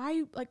like, why are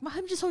you, like, my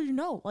husband just told you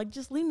no. Like,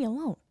 just leave me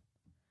alone.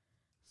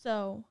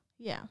 So,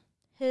 yeah.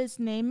 His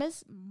name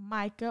is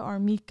Micah or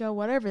Mika,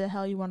 whatever the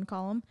hell you want to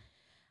call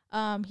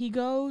him. He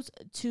goes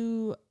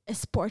to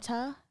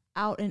Esporta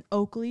out in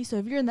Oakley. So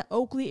if you're in the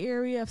Oakley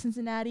area of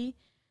Cincinnati,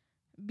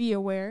 be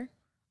aware.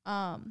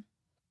 Yeah,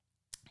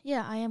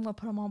 I am going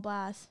to put him on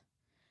blast.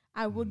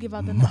 I would give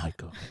out the number.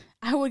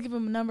 I would give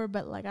him a number,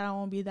 but like, I don't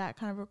want to be that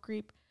kind of a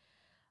creep.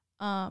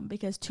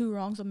 Because 2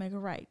 wrongs will make a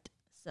right.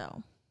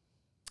 So,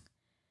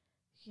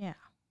 yeah.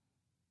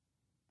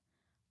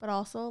 But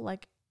also,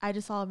 like, I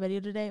just saw a video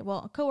today.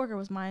 Well, a coworker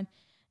was mine,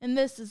 and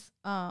this is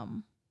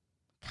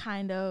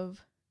kind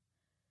of.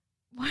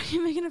 Why are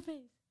you making a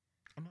face?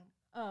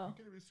 Oh, you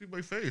can't even see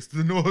my face.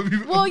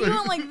 Well, you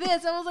went like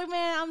this. I was like,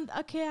 man, I'm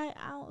okay.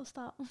 I'll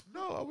stop.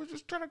 No, I was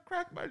just trying to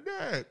crack my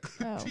neck.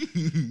 Oh.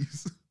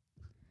 Jeez.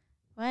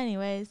 Well,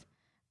 anyways,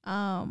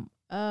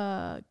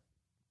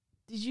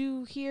 did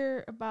you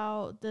hear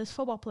about this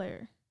football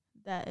player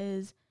that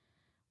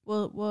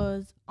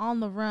was on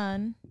the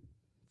run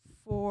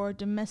for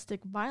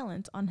domestic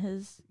violence on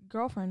his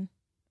girlfriend?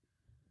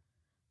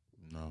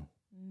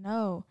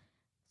 No.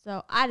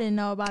 So I didn't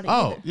know about it.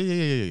 Oh,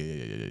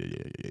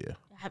 either. yeah.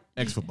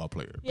 Ex-football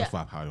player. Yeah.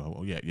 That's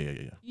how. Yeah.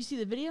 You see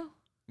the video?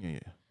 Yeah.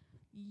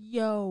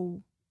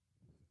 Yo.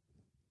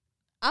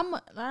 I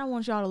don't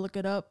want y'all to look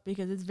it up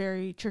because it's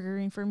very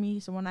triggering for me.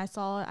 So when I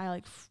saw it,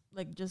 I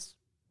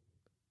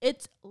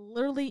it's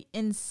literally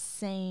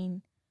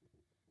insane.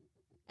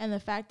 And the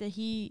fact that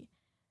he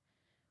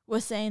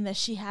was saying that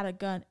she had a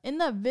gun. In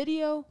the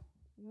video,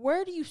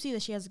 where do you see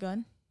that she has a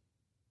gun?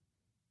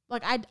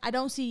 Like, I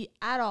don't see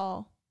at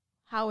all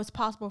how it's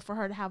possible for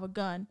her to have a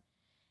gun.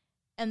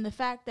 And the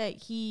fact that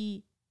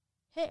he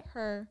hit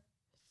her,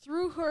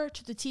 threw her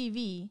to the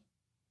TV,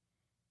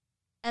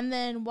 and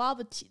then while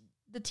the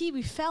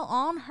TV fell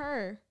on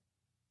her,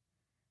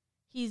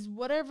 he's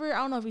whatever, I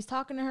don't know if he's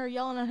talking to her,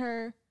 yelling at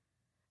her,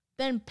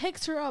 then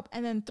picks her up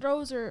and then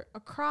throws her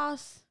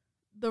across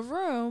the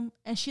room,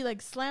 and she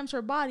like slams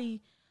her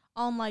body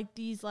on like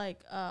these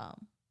like a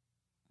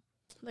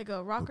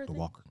rocker thing.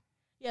 Walker.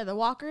 Yeah, the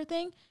walker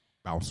thing.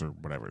 Bouncer,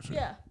 whatever.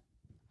 Yeah.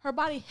 Her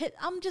body hit.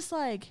 I'm just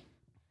like,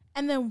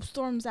 and then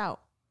storms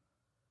out.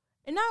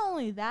 And not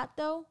only that,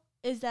 though,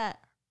 is that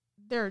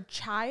their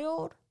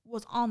child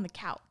was on the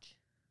couch.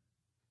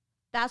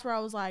 That's where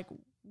I was like,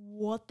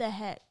 what the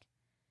heck?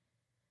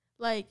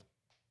 Like,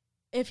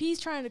 if he's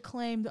trying to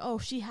claim that, oh,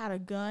 she had a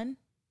gun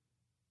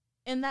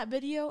in that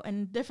video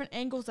and different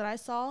angles that I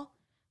saw,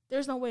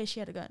 there's no way she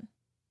had a gun.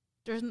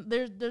 There's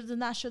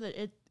not sure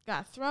that it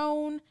got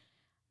thrown,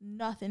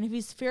 nothing. If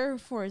he's fearing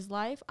for his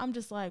life, I'm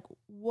just like,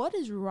 what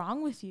is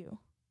wrong with you?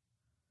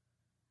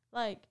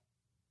 Like,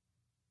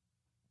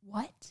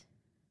 what?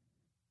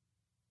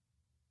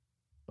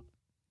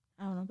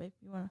 I don't know, babe.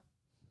 You want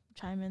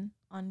to chime in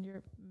on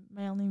your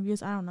mailing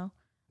views? I don't know.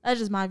 That's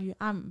just my view.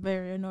 I'm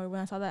very annoyed when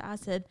I saw that. I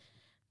said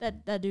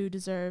that dude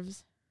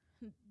deserves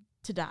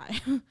to die.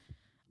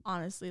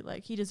 Honestly,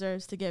 like, he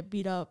deserves to get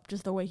beat up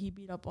just the way he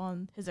beat up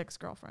on his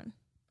ex-girlfriend.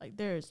 Like,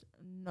 there's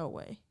no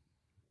way.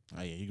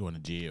 Oh, yeah, he going to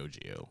jail.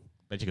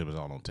 Bet you it was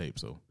all on tape,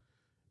 so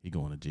he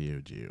going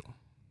to jail.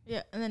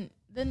 Yeah, and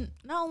then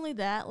not only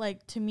that,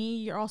 like, to me,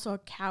 you're also a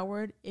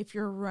coward if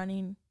you're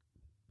running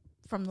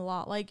from the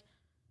law. Like,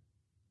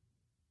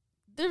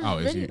 there's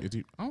is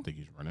he? I don't think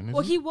he's running.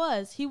 Well, he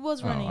was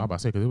running. I was about to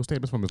say, because it was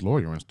statements from his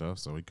lawyer and stuff,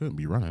 so he couldn't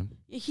be running.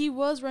 He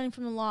was running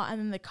from the law, and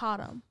then they caught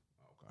him.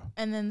 Okay.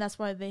 And then that's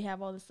why they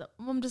have all this stuff.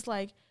 I'm just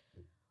like,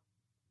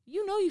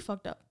 you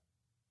fucked up.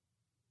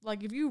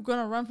 Like, if you were going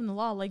to run from the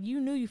law, like, you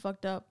knew you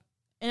fucked up.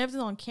 And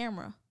everything's on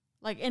camera.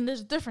 Like, and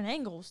there's different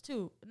angles,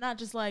 too. Not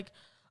just like,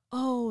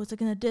 oh, it's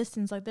like in a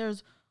distance. Like,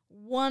 there's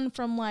one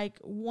from, like,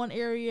 one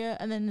area,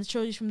 and then it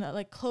shows you from that,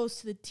 like,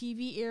 close to the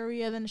TV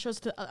area. Then it shows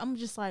to, I'm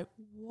just like,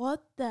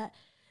 what the?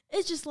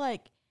 It's just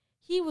like,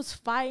 he was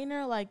fighting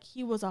her like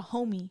he was a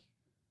homie.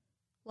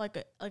 Like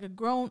a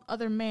grown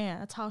other man.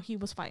 That's how he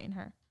was fighting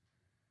her.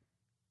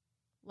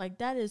 Like,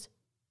 that is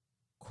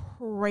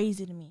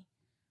crazy to me.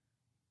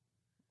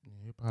 Yeah,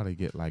 he'll probably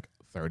get, like,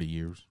 30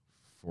 years,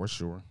 for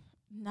sure.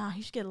 Nah,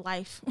 he should get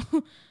life.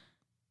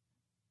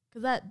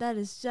 Because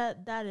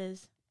that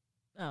is.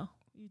 Oh,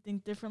 you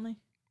think differently?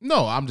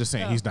 No, I'm just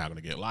saying he's not going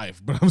to get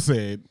life. But I'm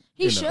saying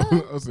he should.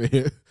 I'm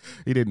saying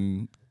he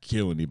didn't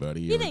kill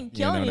anybody. He didn't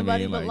kill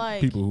anybody, but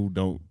like people who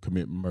don't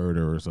commit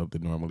murder or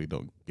something normally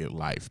don't get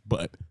life.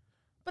 But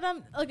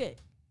I'm okay.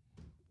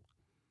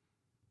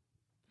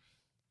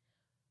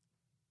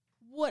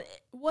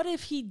 What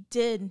if he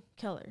did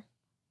kill her?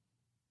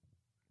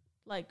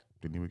 Like,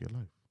 didn't even get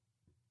life.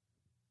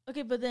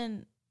 Okay, but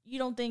then you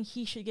don't think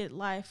he should get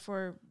life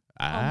for?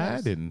 I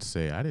didn't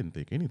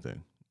think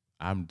anything.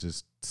 I'm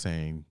just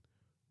saying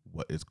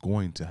what is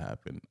going to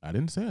happen. I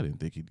didn't say I didn't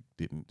think he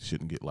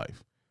shouldn't get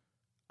life.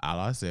 All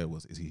I said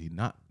was, is he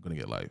not going to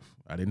get life?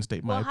 I didn't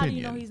state my opinion. How do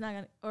you know he's not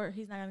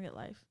going to get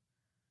life?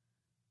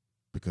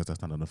 Because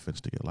that's not an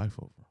offense to get life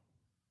over.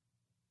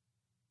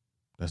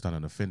 That's not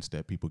an offense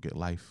that people get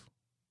life,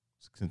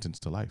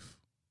 sentenced to life.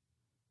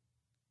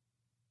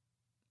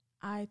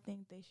 I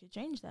think they should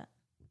change that.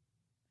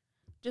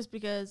 Just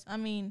because, I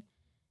mean,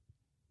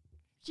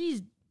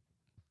 she's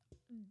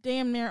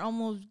damn near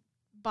almost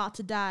about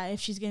to die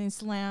if she's getting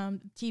slammed,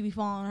 TV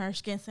falling on her,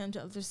 she's getting slammed to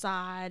the other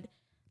side.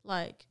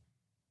 Like,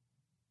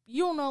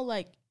 you don't know,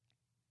 like,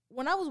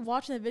 when I was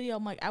watching the video,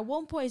 I'm like, at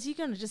one point, is he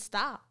going to just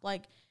stop?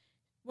 Like,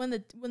 when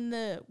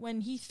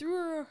he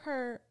threw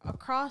her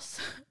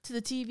across to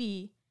the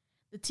TV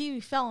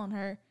fell on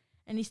her,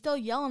 and he's still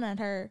yelling at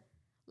her,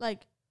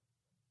 like,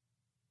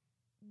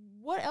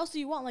 what else do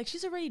you want? Like,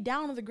 she's already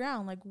down on the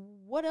ground. Like,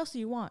 what else do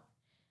you want?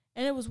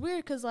 And it was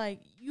weird because, like,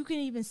 you can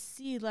even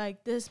see,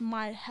 like, this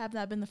might have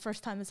not been the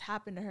first time this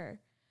happened to her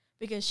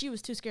because she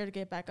was too scared to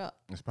get back up.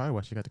 That's probably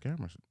why she got the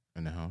cameras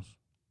in the house.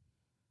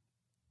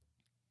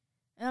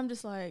 And I'm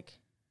just like,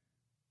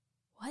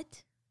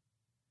 what?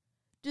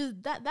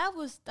 Just that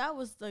was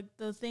like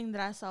the thing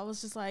that I saw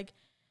was just like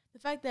the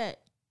fact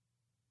that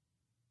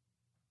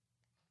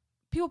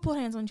people put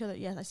hands on each other.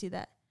 Yes, I see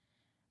that.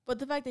 But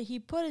the fact that he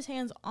put his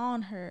hands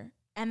on her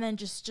and then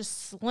just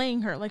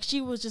sling her, like she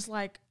was just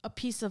like a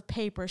piece of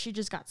paper. She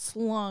just got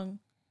slung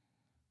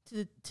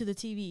to the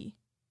TV.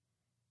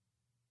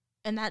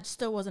 And that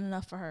still wasn't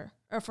enough for her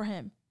or for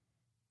him.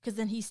 Because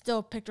then he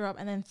still picked her up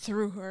and then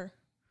threw her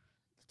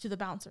to the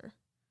bouncer.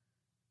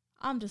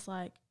 I'm just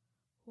like,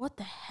 what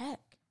the heck?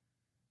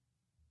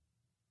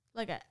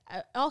 Like,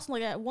 I also,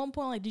 like, at one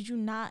point, like, did you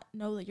not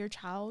know that your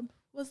child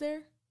was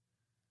there?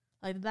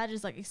 Like, that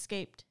just, like,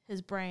 escaped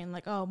his brain.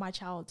 Like, oh, my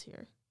child's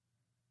here.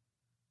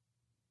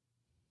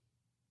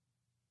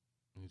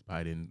 He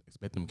probably didn't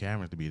expect them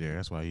cameras to be there.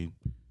 That's why he,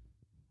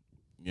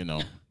 you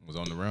know, was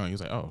on the run. He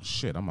was like, oh,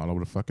 shit, I'm all over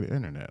the fucking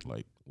internet.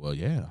 Like, well,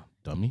 yeah,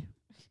 dummy.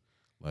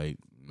 Like,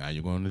 now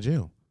you're going to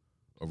jail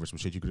over some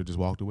shit you could have just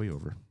walked away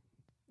over.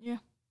 Yeah.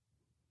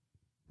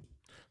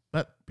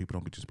 But people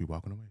don't just be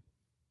walking away.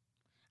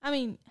 I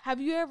mean,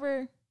 have you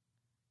ever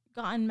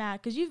gotten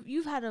mad? Because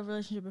you've had a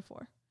relationship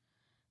before.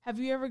 Have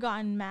you ever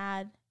gotten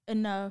mad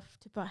enough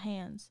to put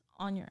hands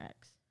on your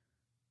ex?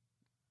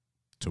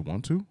 To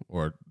want to,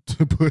 or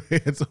to put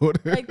hands on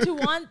her? Like to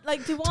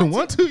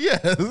want to,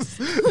 yes.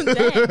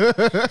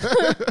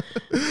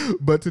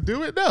 But to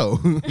do it, no.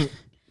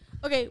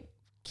 Okay,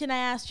 can I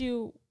ask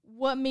you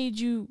what made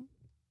you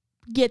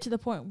get to the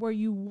point where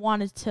you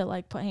wanted to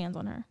like put hands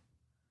on her?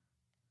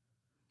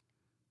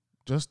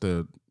 Just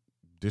the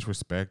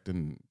disrespect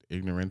and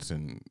ignorance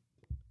and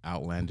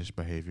outlandish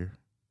behavior.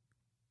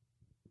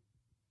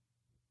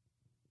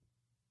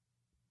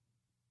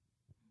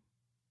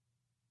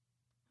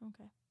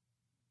 Okay.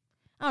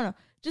 I don't know.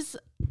 Just,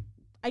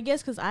 I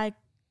guess because I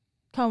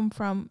come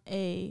from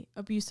a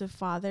abusive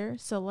father.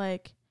 So,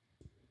 like,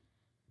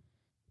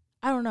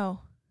 I don't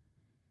know.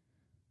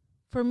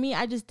 For me,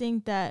 I just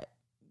think that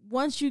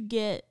once you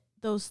get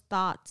those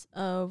thoughts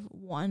of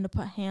wanting to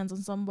put hands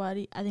on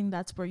somebody, I think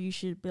that's where you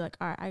should be like,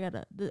 all right, I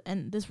gotta,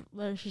 and this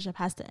relationship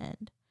has to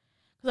end.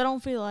 Because I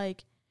don't feel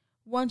like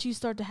once you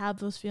start to have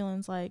those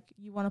feelings, like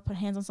you want to put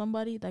hands on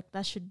somebody, like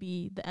that should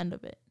be the end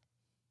of it.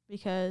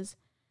 Because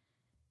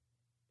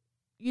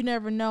you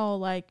never know,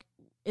 like,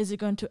 is it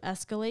going to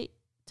escalate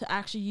to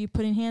actually you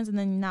putting hands and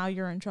then now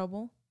you're in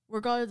trouble?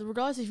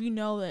 Regardless if you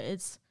know that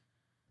it's,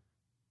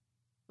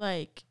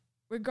 like,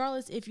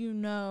 regardless if you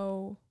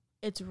know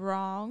it's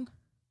wrong,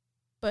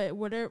 but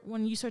whatever,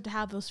 when you start to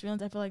have those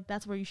feelings, I feel like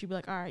that's where you should be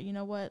like, all right, you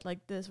know what?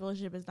 Like, this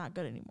relationship is not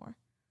good anymore.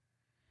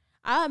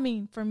 I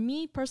mean, for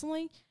me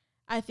personally,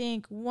 I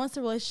think once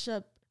the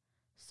relationship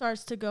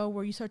starts to go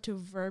where you start to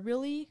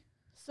verbally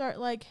start,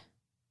 like,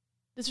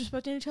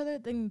 disrespecting each other,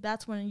 then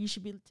that's when you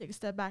should be take a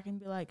step back and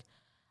be like,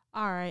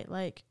 all right,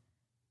 like,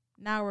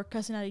 now we're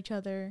cussing at each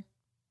other,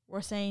 we're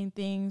saying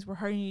things, we're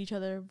hurting each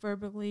other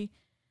verbally.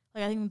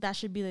 Like, I think that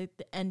should be like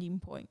the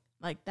ending point.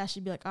 Like, that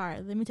should be like, all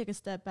right, let me take a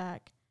step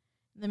back.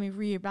 Let me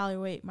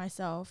reevaluate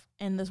myself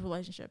in this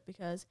relationship,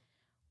 because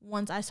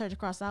once I start to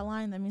cross that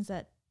line, that means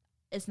that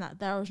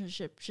that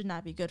relationship should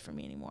not be good for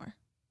me anymore.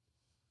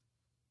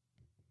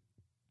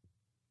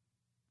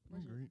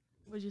 Agreed.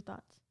 What's your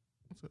thoughts?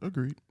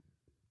 Agreed.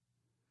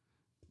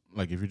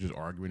 Like, if you're just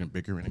arguing and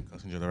bickering and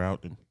cussing each other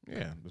out, then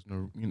yeah, there's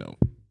no,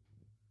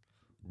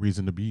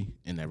 reason to be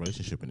in that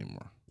relationship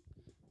anymore.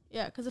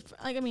 Yeah, because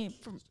like, I mean,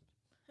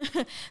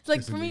 it's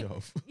like for me,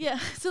 yeah.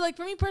 So like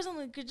for me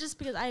personally, just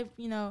because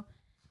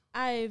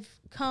I've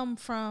come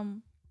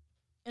from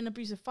an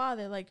abusive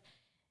father, like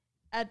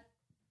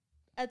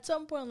at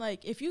some point,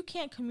 like if you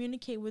can't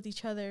communicate with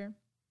each other,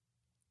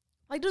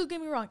 like, don't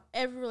get me wrong,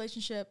 every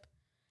relationship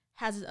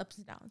has its ups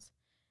and downs.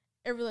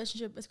 Every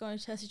relationship is going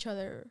to test each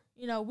other.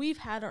 We've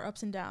had our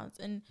ups and downs,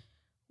 and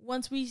I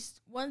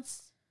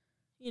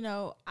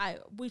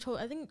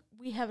think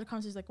we have a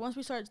conversation, like, once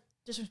we start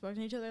disrespecting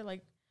each other,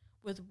 like,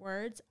 with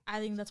words, I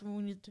think that's when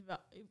we need to,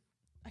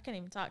 I can't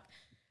even talk.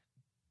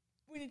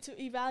 We need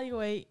to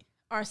evaluate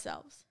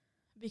ourselves,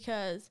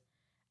 because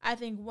I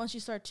think once you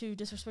start to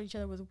disrespect each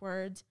other with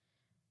words,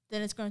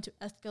 then it's going to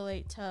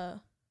escalate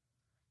to,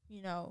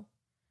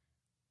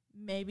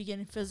 maybe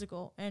getting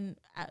physical. And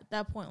at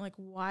that point, like,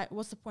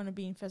 what's the point of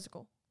being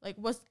physical? Like,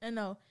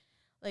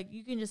 like,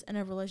 you can just end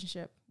a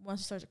relationship once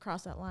you start to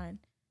cross that line.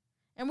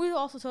 And we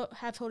also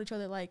have told each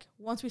other, like,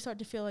 once we start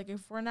to feel like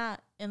if we're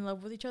not in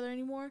love with each other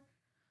anymore,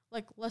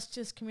 like, let's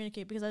just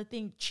communicate, because I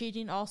think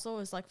cheating also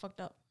is, like,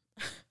 fucked up.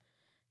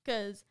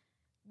 Because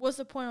what's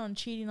the point on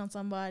cheating on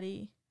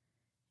somebody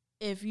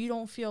if you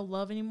don't feel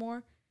love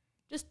anymore?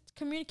 Just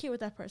communicate with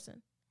that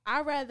person.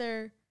 I'd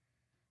rather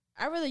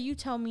you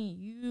tell me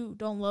you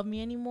don't love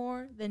me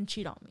anymore than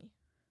cheat on me.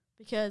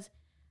 Because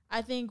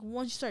I think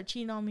once you start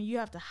cheating on me, you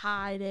have to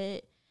hide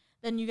it.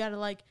 Then you got to,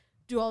 like,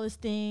 do all these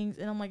things.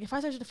 And I'm like, if I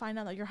start to find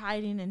out that you're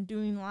hiding and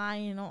doing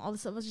lying and all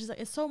this stuff, it's just like,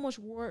 it's so much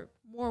more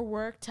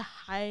work to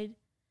hide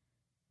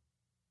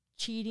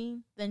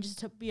cheating than just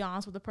to be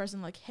honest with the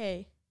person, like,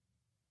 hey,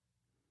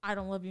 I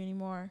don't love you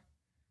anymore.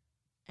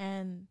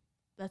 And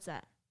that's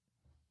that.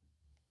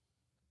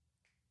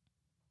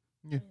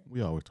 Yeah,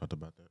 we always talked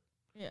about that.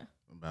 Yeah.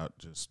 About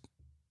just,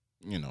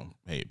 you know,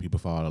 hey, people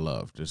fall out of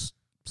love. Just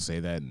say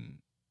that and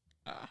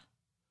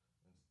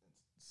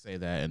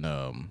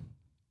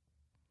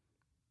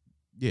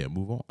yeah,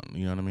 move on.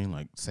 You know what I mean?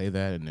 Like, say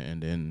that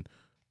and then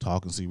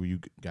talk and see where you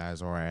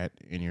guys are at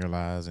in your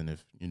lives, and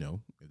if, you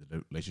know, if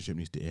the relationship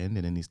needs to end,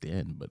 then it needs to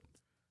end. But,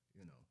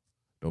 you know,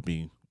 don't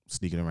be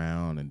sneaking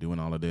around and doing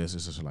all of this.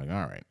 It's just like,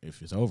 all right,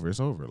 if it's over, it's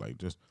over. Like,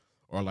 just,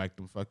 or like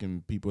them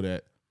fucking people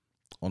that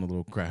on the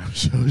little crime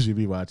shows you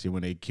be watching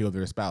when they kill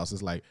their spouse.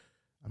 It's like,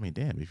 I mean,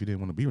 damn, if you didn't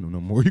want to be with them no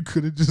more, you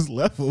could have just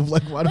left them.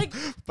 Like, why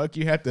the fuck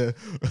you had to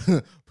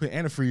put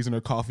antifreeze in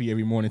their coffee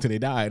every morning until they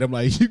died? I'm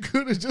like, you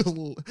could have just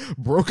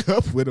broke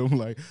up with them.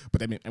 Like,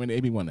 but I mean,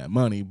 they want that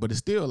money, but it's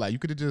still like, you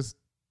could have just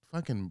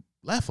fucking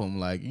left them.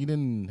 Like, you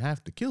didn't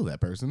have to kill that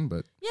person,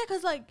 but. Yeah,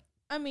 because, like,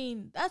 I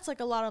mean, that's,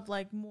 like, a lot of,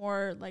 like,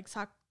 more, like,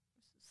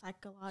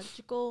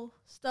 psychological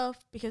stuff,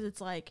 because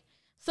it's, like,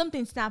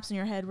 something snaps in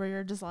your head where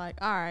you're just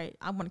like, all right,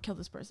 I'm going to kill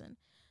this person.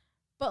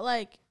 But,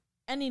 like,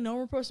 any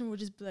normal person would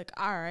just be like,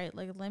 all right,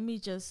 like, let me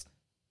just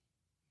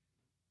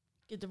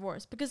get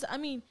divorced. Because, I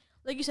mean,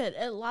 like you said,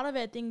 a lot of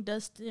it, I think,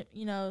 does,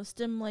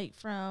 stimulate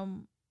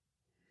from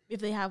if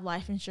they have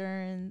life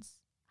insurance,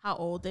 how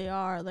old they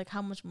are, like,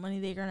 how much money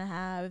they're going to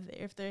have,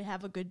 if they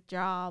have a good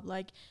job,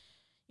 like,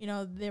 you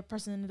know, their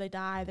person, if they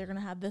die, they're going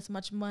to have this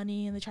much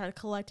money, and they try to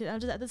collect it. I'm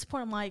just, at this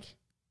point, I'm like,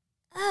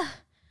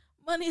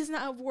 money is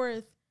not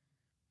worth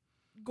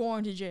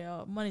going to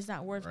jail. Money's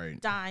not worth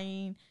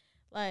dying.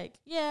 Like,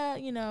 yeah,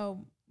 you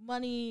know,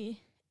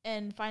 money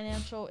and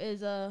financial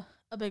is a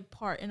big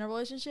part in a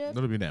relationship.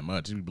 It'll be that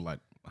much. It'd be like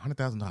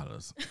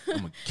 $100,000. I'm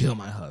gonna kill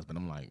my husband.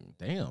 I'm like,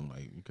 damn,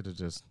 like, you could have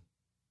just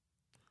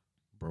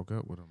broke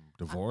up with him,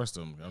 divorced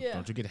him. Yeah.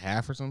 Don't you get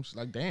half or something?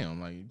 Like,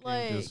 damn, like,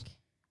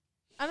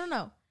 I don't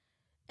know.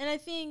 And I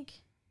think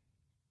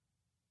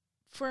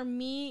for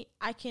me,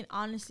 I can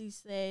honestly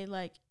say,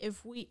 like,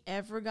 if we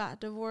ever got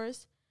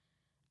divorced,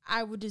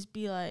 I would just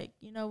be like,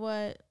 you know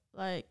what,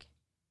 like,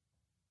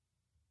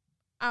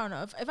 I don't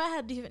know. If I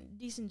had a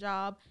decent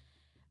job,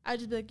 I'd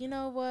just be like, you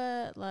know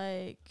what?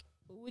 Like,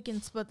 we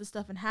can split the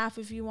stuff in half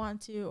if you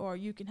want to, or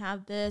you can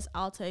have this,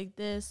 I'll take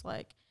this.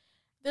 Like,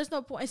 there's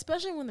no point,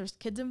 especially when there's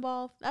kids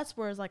involved. That's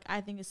where it's like,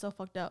 I think it's so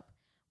fucked up.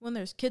 When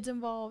there's kids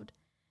involved,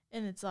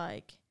 and it's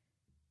like,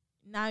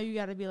 now you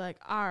got to be like,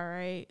 all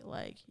right,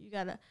 like, you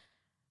got to,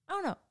 I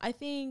don't know. I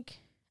think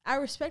I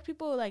respect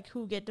people, like,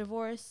 who get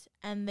divorced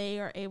and they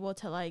are able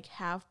to, like,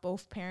 have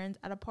both parents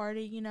at a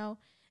party, you know,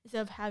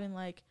 instead of having,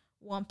 like,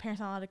 one parent's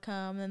not allowed to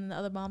come, and then the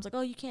other mom's like,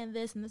 oh, you can't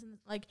this and this. And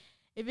like,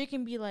 if it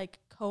can be, like,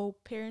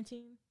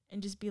 co-parenting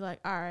and just be like,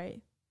 all right,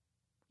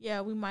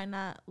 yeah, we might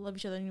not love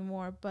each other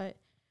anymore, but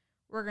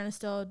we're going to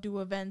still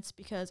do events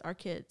because our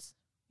kids,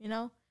 you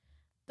know?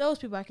 Those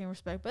people I can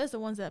respect. But it's the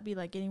ones that be,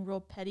 like, getting real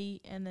petty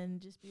and then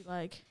just be,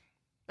 like,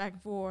 back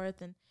and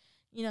forth and,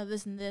 you know,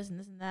 this and this and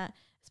this and that.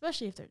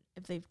 Especially if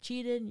they've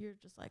cheated, you're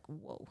just like,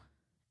 whoa,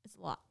 it's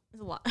a lot.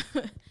 It's a lot.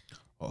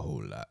 A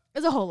whole lot.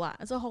 It's a whole lot.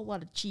 It's a whole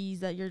lot of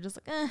cheese that you're just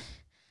like,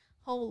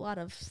 whole lot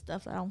of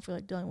stuff that I don't feel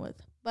like dealing with.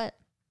 But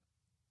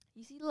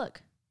you see,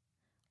 look,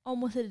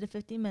 almost hit it to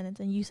 15 minutes,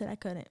 and you said I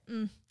couldn't.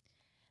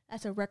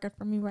 That's a record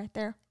for me right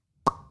there.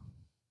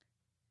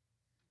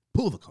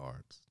 Pull the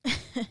cards.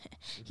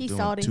 He's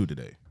salty. 2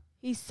 today.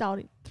 He's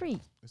salty. 3.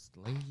 It's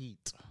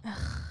late.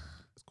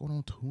 It's going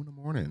on 2 in the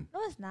morning. No,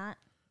 it's not.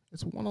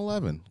 It's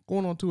 1:11.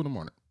 Going on 2 in the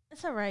morning.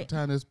 It's all right. By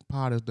the time this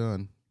pod is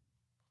done,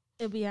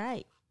 it'll be all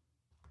right.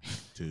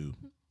 2.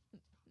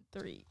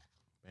 3.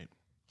 Babe.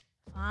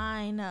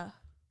 Fine. Now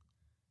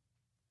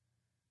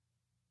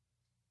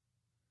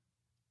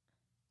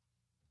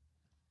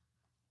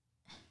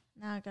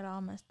I got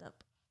all messed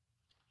up.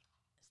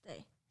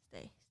 Stay. The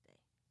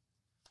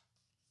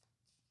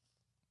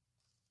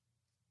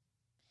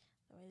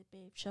way the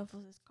babe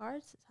shuffles his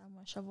cards is how I'm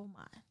going to shuffle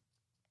mine.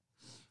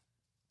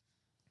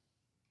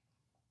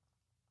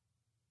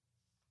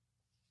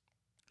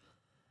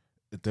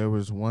 If there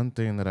was one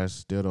thing that I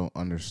still don't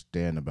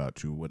understand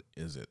about you, what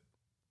is it?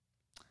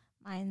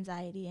 My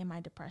anxiety and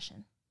my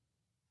depression.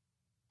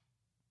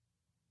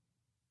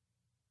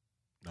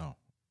 No.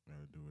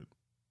 Gotta do it.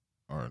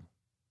 Or,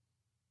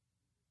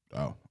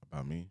 about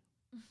me?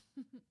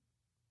 There's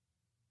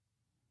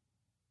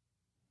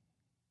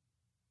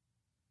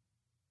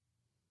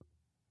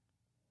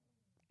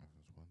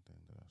one thing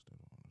that I still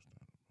don't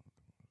understand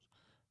about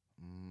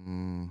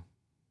you.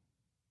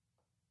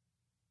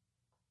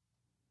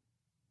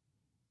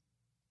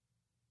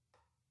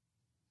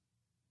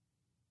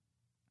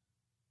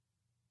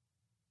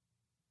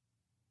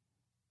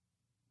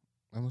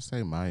 I'm gonna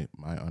say my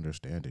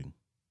understanding.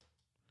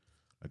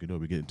 Like, you know,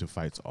 we get into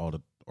fights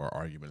or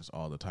arguments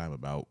all the time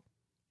about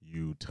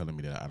you telling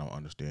me that I don't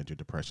understand your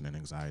depression and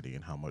anxiety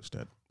and how much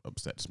that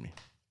upsets me.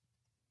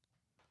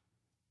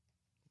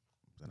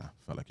 then I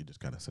felt like you just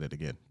kind of said it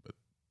again. But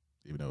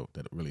even though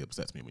that really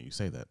upsets me when you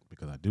say that,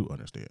 because I do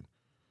understand.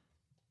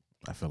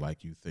 I feel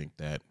like you think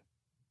that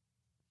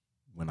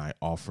when I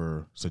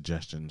offer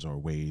suggestions or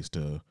ways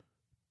to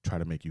try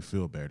to make you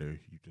feel better,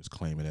 you just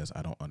claim it as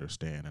I don't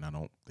understand, and I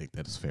don't think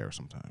that is fair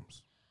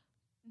sometimes.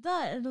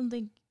 That I don't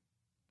think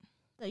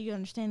that you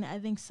understand it. I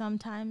think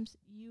sometimes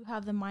you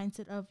have the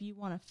mindset of you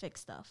want to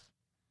fix stuff.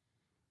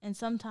 And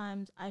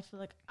sometimes I feel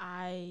like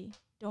I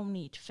don't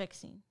need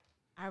fixing.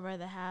 I'd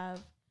rather have...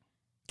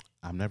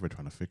 I'm never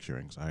trying to fix your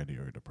anxiety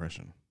or your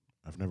depression.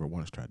 I've never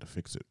once tried to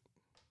fix it.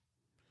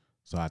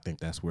 So I think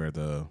that's where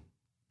the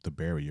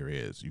barrier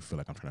is. You feel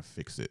like I'm trying to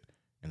fix it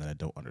and that I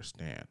don't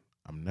understand.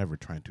 I'm never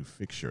trying to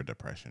fix your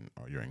depression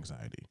or your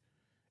anxiety.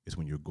 It's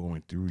when you're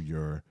going through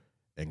your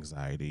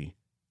anxiety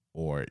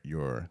or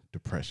your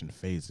depression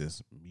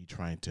phases, me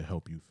trying to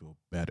help you feel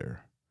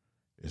better.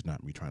 It's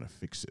not me trying to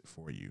fix it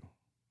for you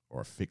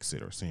or fix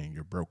it or saying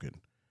you're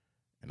broken.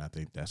 And I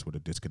think that's where the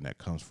disconnect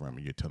comes from.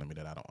 And you're telling me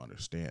that I don't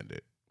understand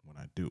it when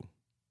I do.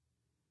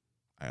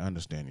 I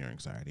understand your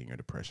anxiety and your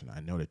depression.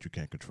 I know that you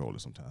can't control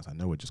it sometimes. I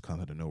know it just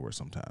comes out of nowhere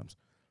sometimes.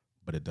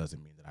 But it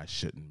doesn't mean that I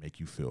shouldn't make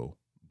you feel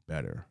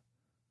better.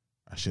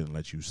 I shouldn't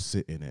let you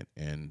sit in it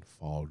and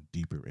fall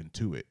deeper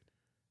into it.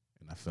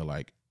 And I feel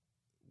like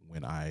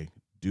when I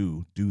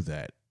do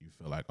that, you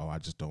feel like, oh, I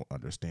just don't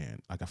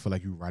understand. Like, I feel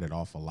like you write it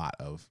off a lot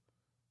of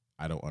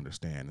I don't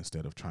understand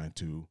instead of trying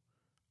to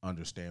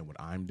understand what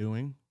I'm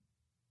doing.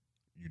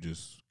 You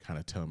just kind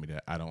of tell me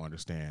that I don't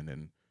understand,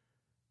 and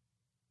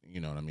you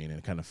know what I mean? And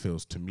it kind of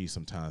feels to me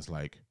sometimes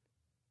like,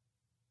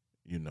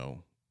 you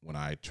know, when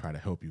I try to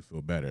help you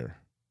feel better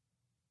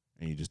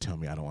and you just tell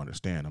me I don't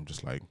understand, I'm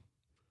just like,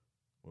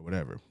 well,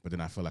 whatever. But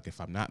then I feel like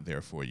if I'm not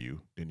there for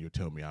you, then you'll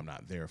tell me I'm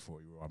not there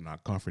for you or I'm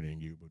not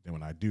comforting you. But then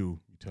when I do,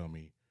 you tell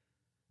me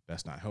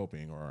that's not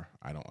helping or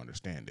I don't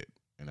understand it.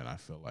 And then I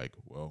feel like,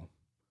 well,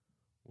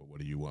 what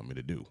do you want me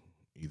to do?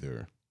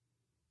 Either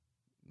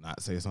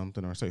not say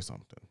something or say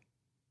something.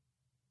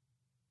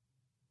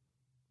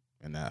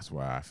 And that's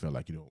why I feel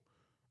like you don't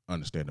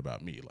understand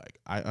about me. Like,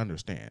 I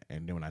understand.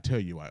 And then when I tell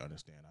you I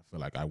understand, I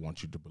feel like I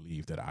want you to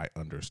believe that I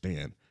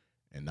understand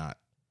and not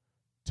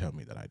tell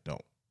me that I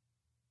don't.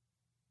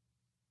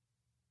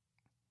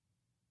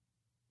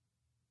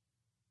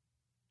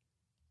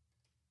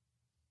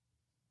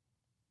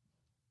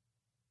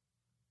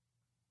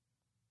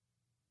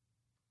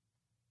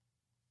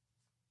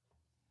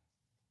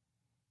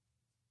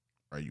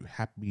 Are you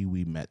happy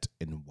we met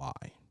and why?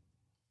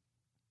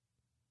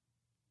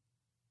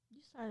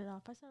 You started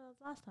off. I said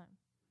that last time.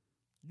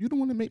 You don't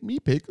want to make me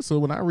pick, so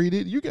when I read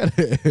it, you got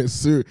to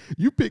answer.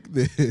 You pick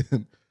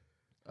then.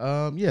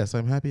 Yes,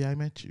 I'm happy I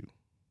met you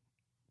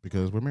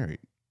because we're married,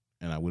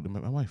 and I wouldn't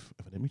have met my wife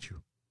if I didn't meet you.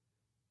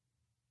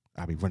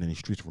 I'd be running these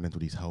streets, running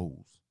through these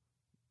holes.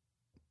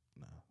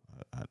 No,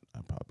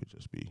 I'd probably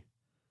just be.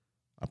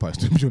 I'd probably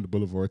still be on the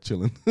boulevard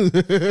chilling.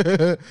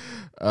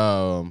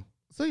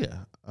 So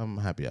yeah, I'm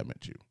happy I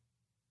met you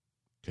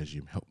because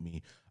you helped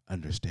me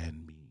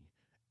understand me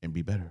and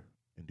be better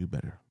and do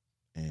better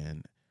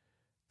and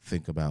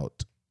think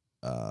about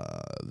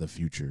the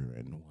future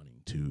and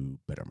wanting to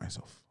better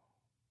myself.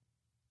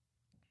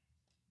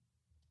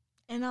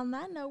 And on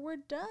that note, we're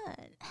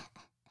done.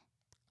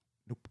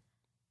 Nope.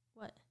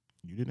 What?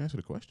 You didn't answer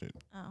the question.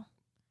 Oh.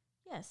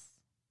 Yes.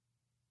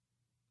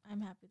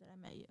 I'm happy that I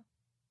met you.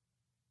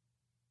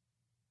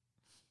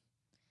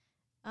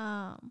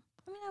 I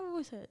mean,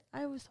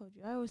 I always told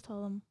you. I always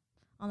told them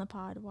on the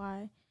pod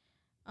why.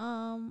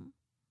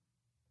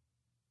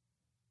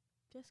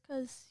 Just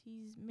because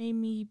he's made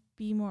me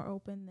be more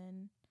open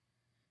than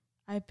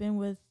I've been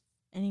with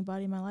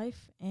anybody in my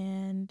life.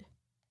 And,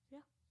 yeah.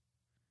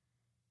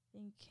 I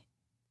think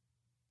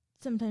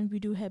sometimes we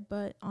do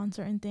headbutt on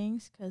certain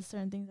things because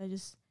certain things I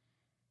just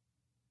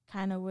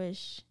kind of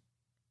wish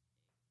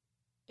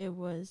it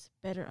was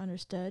better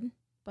understood.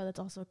 But that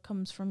also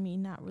comes from me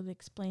not really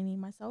explaining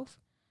myself.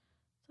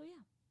 So,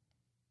 yeah.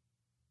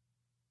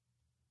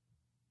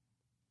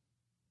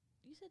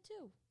 You said 2.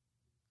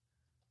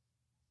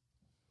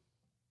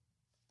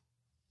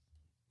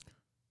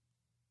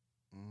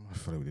 I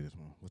feel like we did this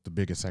one. What's the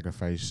biggest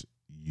sacrifice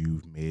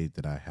you've made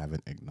that I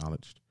haven't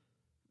acknowledged?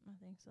 I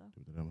think so.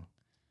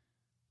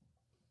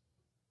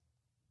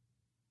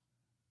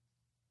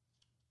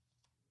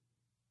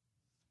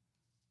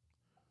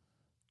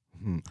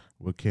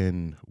 What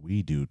can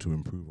we do to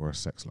improve our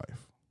sex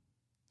life?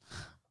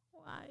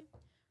 Why?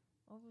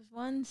 What was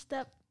one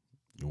step?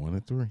 You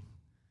wanted 3.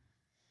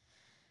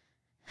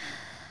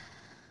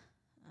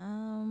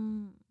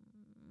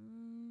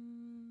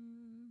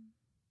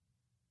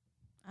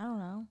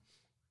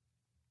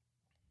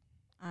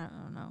 I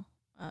don't know.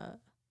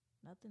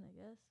 Nothing, I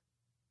guess.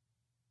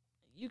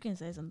 You can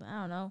say something.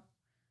 I don't know.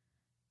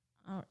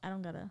 I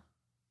don't got an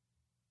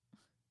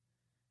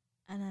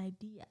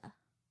idea.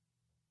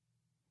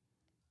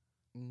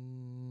 I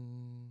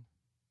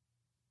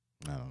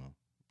don't know.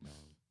 No.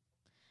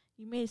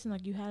 You made it seem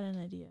like you had an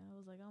idea. I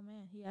was like, oh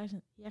man, he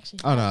actually.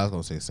 Oh no, I was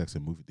gonna say sex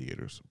in movie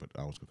theaters, but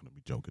I was gonna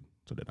be joking,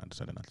 so then I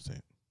decided not to say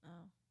it.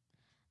 Oh,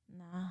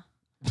 nah.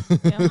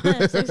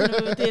 Sex in the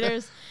movie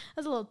theaters.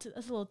 That's a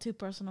little too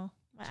personal.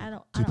 I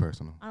don't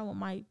want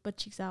my butt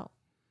cheeks out.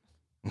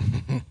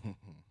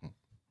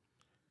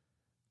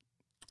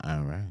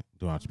 All right.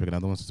 Do I have to pick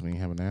another one since we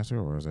didn't have an answer,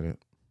 or is that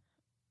it?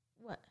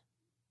 What?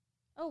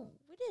 Oh,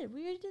 we did.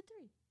 We already did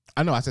 3.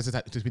 I know. I said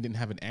since we didn't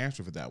have an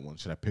answer for that one,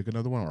 should I pick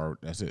another one, or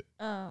that's it?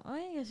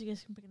 I guess you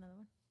guys can pick another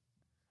one.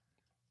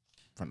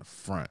 From the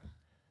front.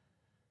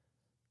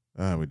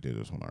 We did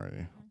this one already.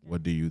 Okay.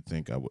 What do you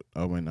think I would?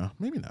 Oh, wait, no,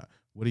 maybe not.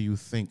 What do you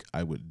think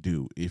I would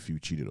do if you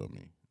cheated on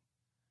me?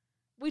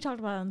 We talked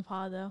about it on the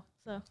pod, though.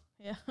 So,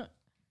 yeah.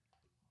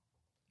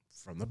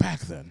 From the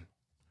back, then.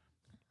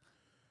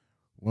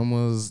 When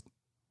was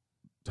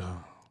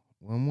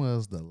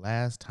the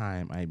last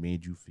time I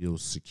made you feel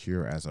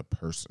secure as a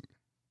person?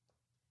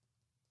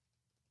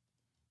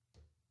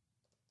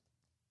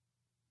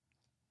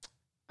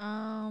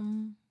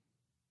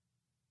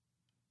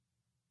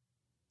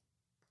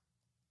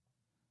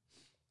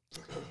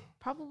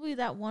 Probably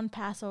that one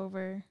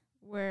Passover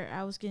where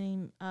I was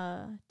getting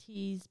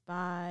teased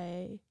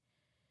by,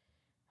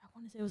 I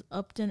want to say it was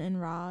Upton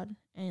and Rod,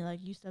 and like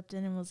you stepped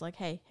in and was like,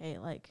 hey,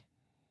 like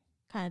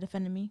kind of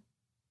defended me.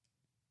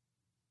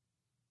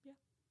 Yeah.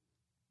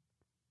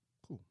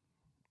 Cool.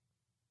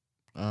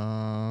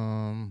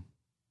 I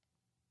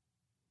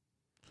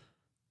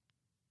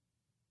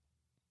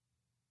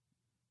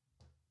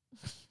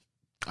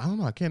don't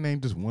know. I can't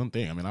name just one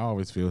thing. I mean, I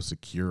always feel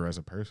secure as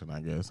a person,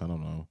 I guess. I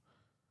don't know.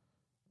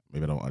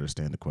 Maybe I don't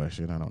understand the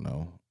question. I don't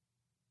know.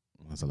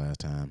 When's the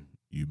last time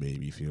you made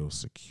me feel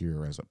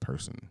secure as a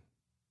person?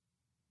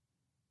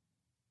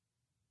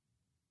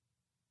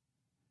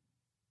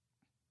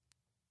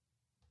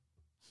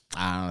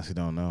 I honestly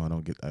don't know. I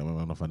don't know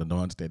if I don't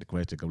understand the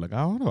question. I'm like,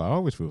 I don't know. I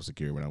always feel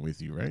secure when I'm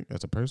with you, right?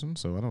 As a person.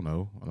 So I don't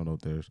know. I don't know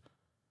if there's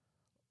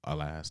a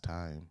last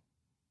time.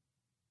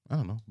 I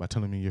don't know. By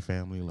telling me your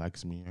family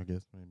likes me, I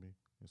guess, maybe.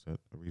 Is that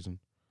a reason?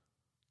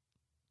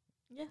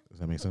 Yeah. Does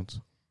that make sense?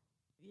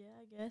 Yeah,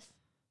 I guess.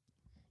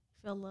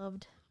 Feel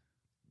loved.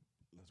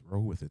 Let's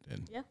roll with it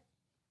then. Yeah.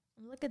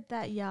 Look at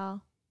that,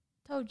 y'all.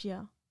 Told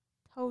y'all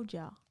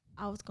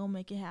I was going to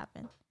make it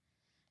happen.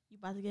 You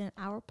about to get an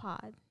hour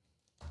pod.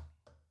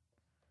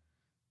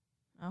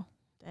 Oh,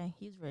 dang.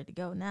 He's ready to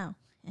go now.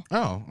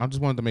 Oh, I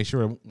just wanted to make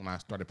sure when I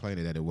started playing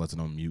it that it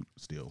wasn't on mute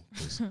still.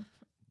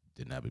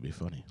 Didn't that would be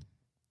funny.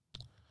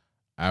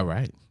 All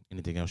right.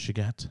 Anything else you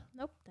got?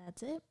 Nope,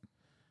 that's it.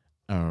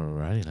 All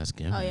righty, let's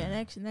get it. Oh, yeah,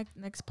 next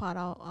pod,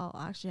 I'll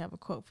actually have a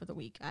quote for the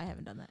week. I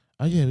haven't done that.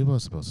 Oh, yeah, we were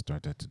supposed to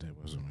start that today,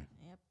 wasn't we?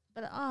 Yep,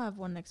 but I'll have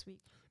one next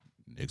week.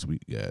 Next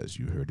week, guys,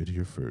 you heard it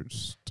here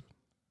first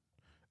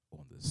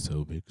on the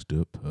So Mixed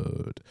Up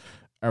Pod.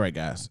 All right,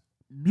 guys,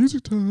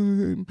 music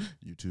time.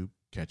 YouTube,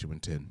 catch you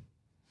in 10.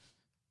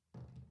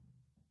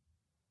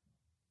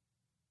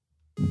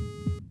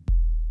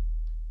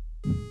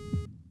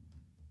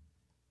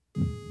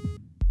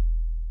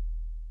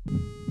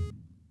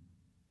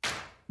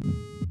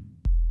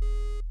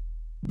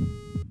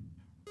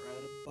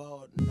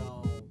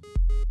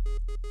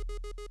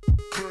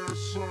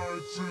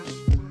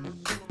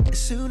 As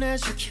soon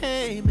as you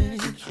came in,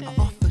 I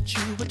offered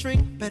you a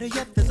drink. Better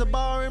yet, there's a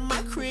bar in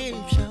my crib,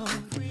 yo.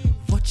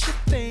 What you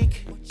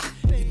think?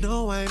 You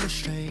know I'm a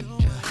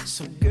stranger,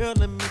 so girl,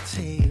 let me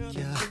take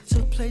ya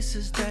to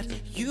places that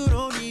you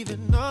don't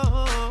even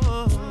know.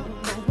 No,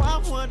 I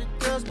wanted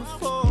girls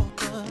before,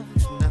 but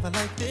never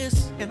like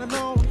this. And I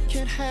know I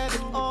can't have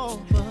it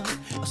all, but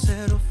I'll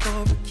settle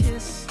for a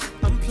kiss.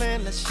 I'm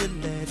playing, let you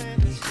let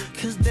me,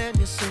 cause damn,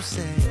 you're so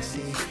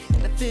sexy.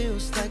 And it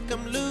feels like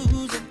I'm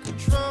losing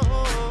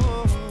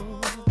control.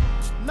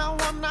 Now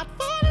I'm not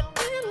falling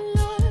in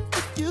love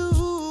with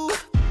you,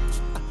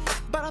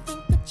 but I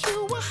think that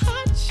you were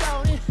hot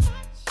shouting.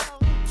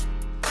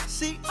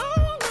 See,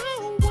 all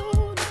I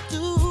wanna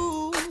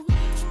do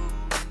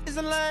is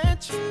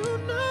let you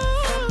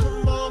know. From the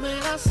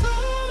moment I saw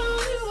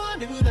you, I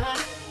knew that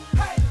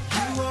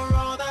you were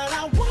all that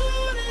I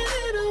wanted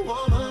in a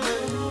woman.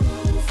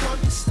 From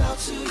your style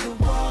to your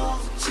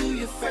walk to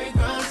your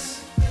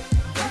fragrance,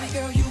 baby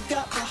girl, you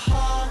got my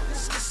heart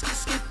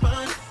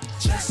skipping,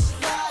 just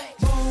like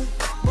boom,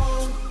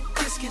 boom,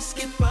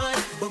 skip, boom,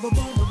 boom, boom,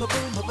 boom, boom,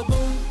 boom,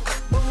 boom,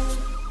 boom,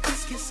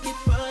 skip,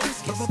 boom,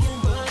 boom, boom,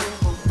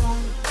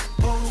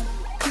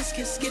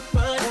 skip,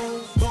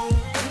 boom, boom.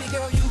 Baby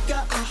girl, you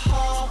got my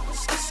heart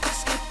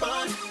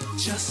skipping,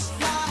 just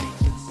like.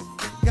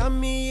 Got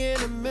me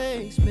in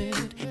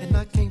amazement, and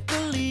I can't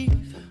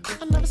believe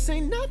I never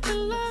seen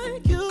nothing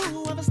like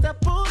you ever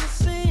step on the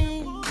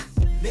scene.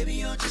 Maybe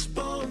you're just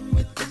born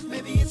with it,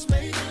 maybe it's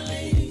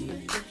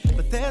Maybelline,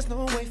 but there's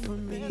no way for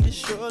me to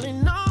surely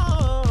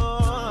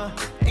know.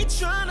 Ain't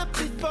trying to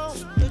be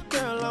phony, but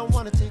girl, I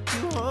wanna take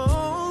you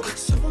home.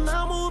 So from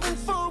now moving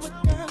forward,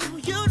 girl,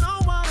 you know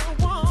what I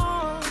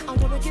want. I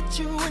wanna get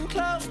you in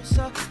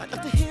closer. I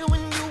love to hear when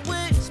you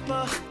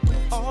whisper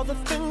all the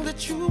things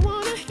that you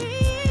wanna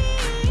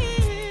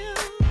hear.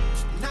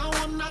 Now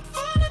I'm not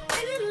falling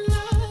in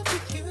love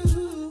with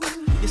you.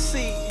 You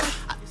see,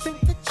 I think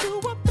that you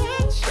were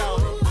bad,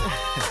 shawty.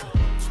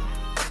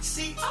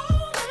 See,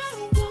 all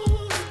I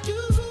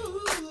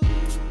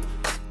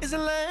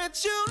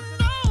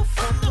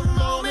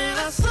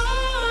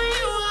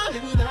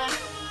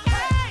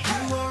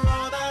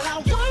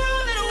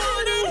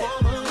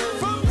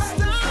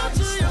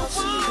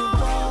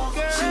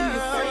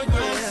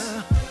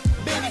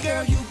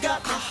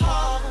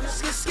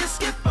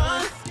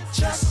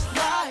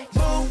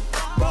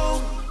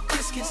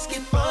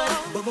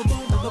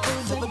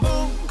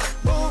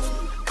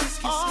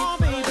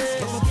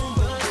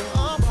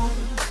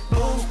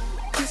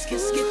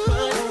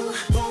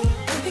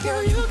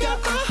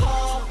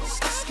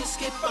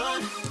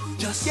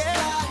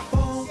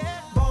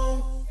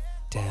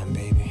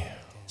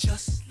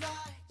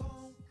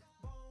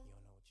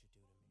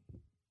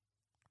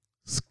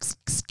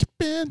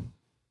Skipping.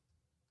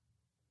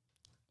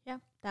 Yeah,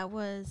 that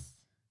was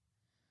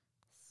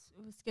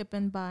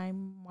Skipping by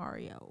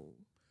Mario.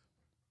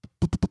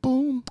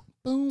 Boom,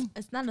 boom.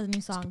 It's not a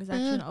new song. It's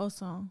actually an old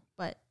song,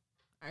 but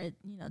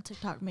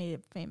TikTok made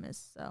it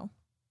famous, so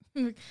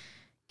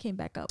came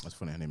back up. That's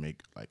funny how they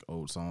make like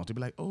old songs. They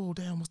be like, "Oh,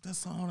 damn, what's that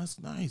song? That's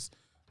nice.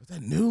 Is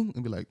that new?"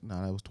 And be like,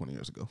 "Nah, that was 20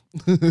 years ago."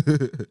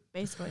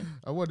 Basically.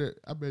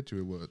 I bet you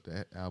it was.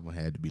 That album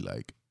had to be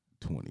like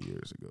 20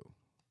 years ago.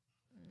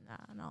 Nah,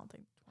 I don't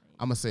think 20.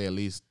 I'm gonna say at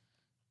least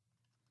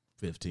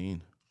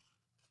 15.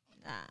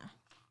 Nah.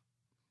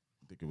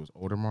 I think it was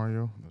older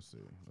Mario. Let's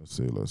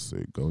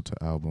see. Go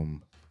to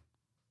album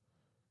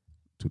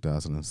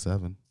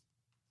 2007.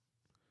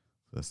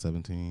 So that's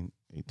 17,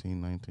 18,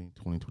 19,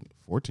 20,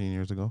 14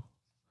 years ago.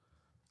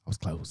 I was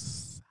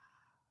close.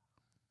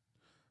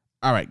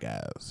 All right,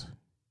 guys.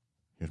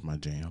 Here's my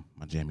jam,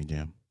 my jammy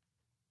jam.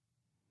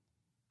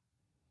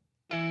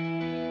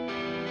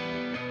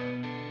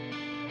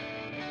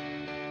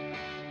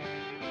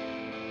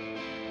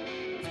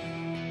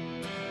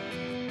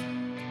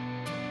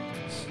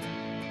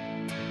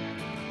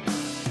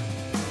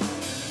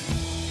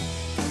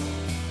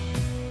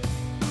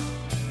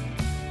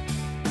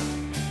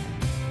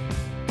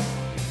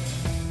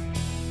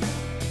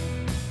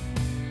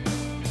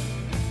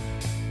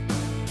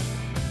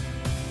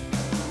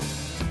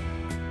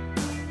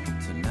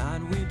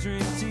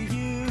 Drink to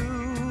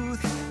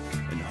youth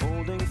and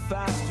holding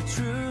fast to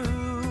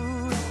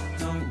truth.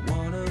 Don't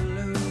wanna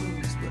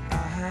lose what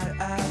I had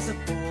as a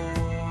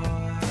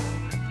boy.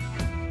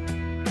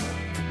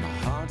 My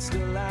heart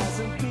still has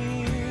a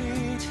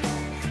beat,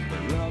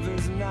 but love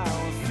is now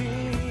a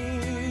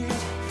feat.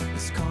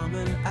 As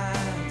common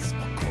as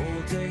a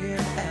cold day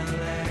in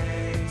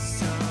LA.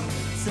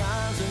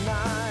 Sometimes when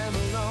I'm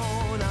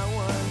alone, I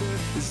wonder,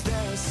 is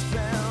there a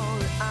spell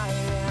that I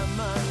am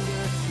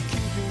under,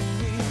 keeping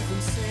me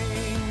from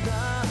seeing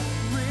the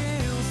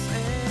real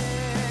thing?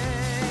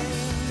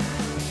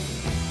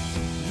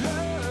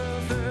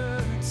 Love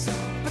hurts,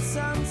 but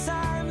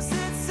sometimes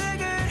it's a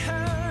good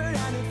hurt,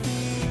 and it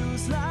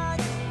feels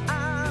like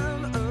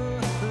I'm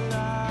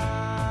alive.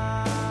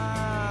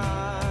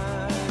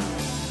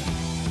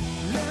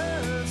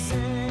 Love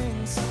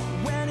sings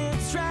when it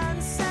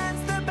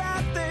transcends the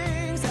bad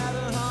things that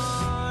are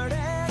hard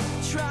and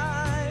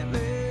try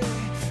me,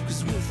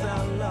 'cause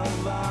without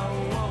love I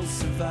won't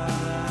survive.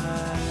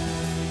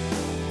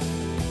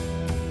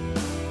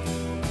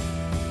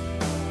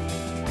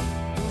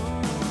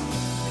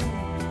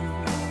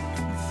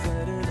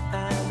 Fettered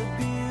and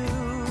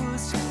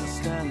abused,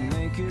 stand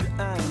naked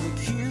and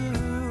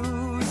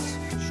accused.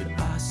 Should I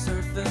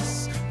surface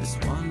this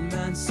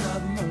one-man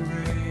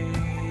submarine?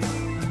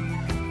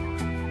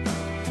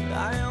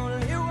 I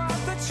only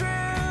want the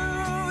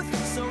truth,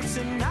 so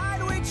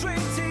tonight we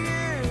drink to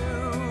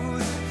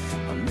youth.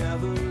 I'll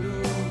never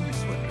lose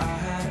what I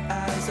had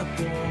as a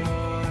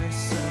boy.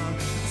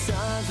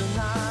 Sometimes when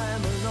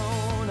I'm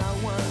alone, I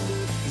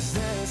wonder, is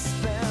there a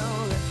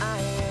spell that I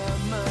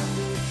am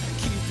under,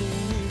 keeping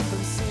me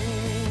from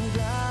seeing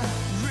the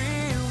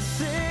real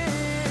thing?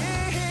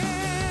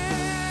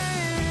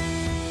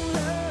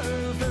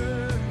 Love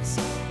hurts,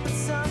 but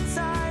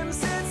sometimes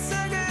it's a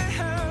good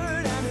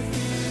hurt, and it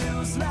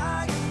feels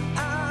like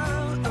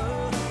I'm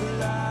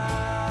alive.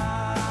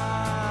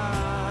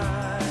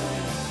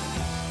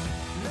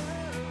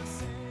 Love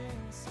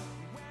sings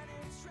when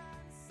it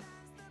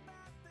transcends the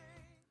bad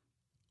things.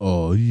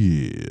 Oh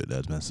yeah,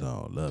 that's my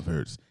song. Love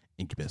Hurts,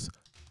 Incubus.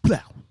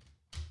 Plow.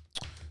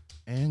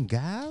 And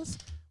guys,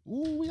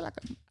 we like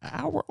an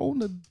hour on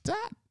the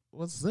dot.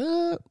 What's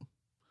up?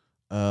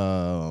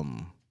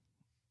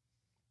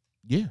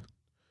 Yeah.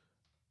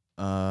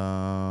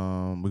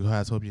 We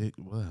guys hope you.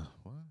 What?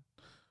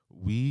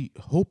 We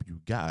hope you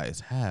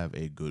guys have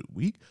a good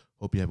week.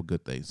 Hope you have a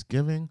good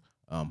Thanksgiving.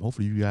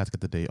 Hopefully you guys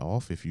get the day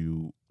off if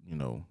I'm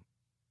gonna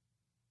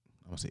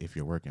say if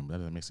you're working, but that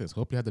doesn't make sense.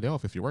 Hope you have the day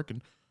off if you're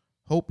working.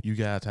 Hope you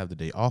guys have the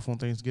day off on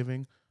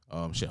Thanksgiving.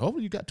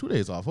 Hopefully you got 2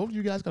 days off. Hopefully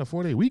you guys got a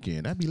 4-day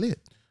weekend. That'd be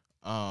lit.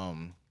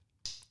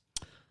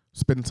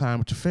 Spending time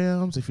with your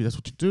fams if that's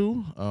what you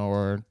do,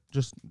 or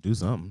just do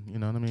something. You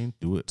know what I mean?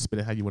 Do it. Spend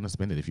it how you want to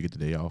spend it if you get the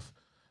day off.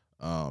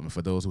 And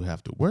for those who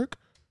have to work,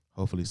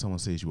 hopefully someone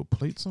saves you a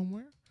plate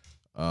somewhere.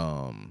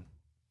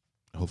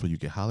 Hopefully you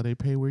get holiday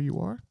pay where you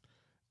are.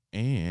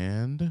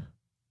 And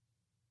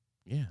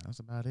yeah, that's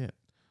about it.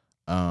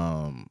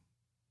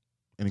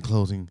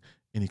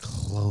 Any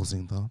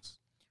closing thoughts?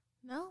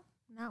 No,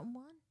 not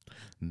one.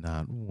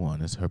 Not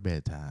one. It's her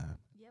bedtime.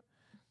 Yep.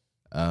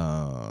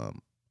 All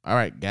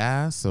right,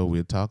 guys. So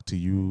we'll talk to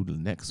you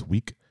next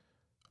week,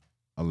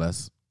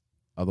 unless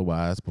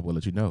otherwise, but we'll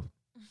let you know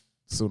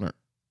sooner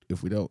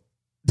if we don't.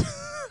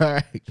 All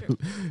right. Sure.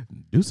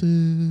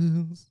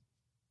 Deuces.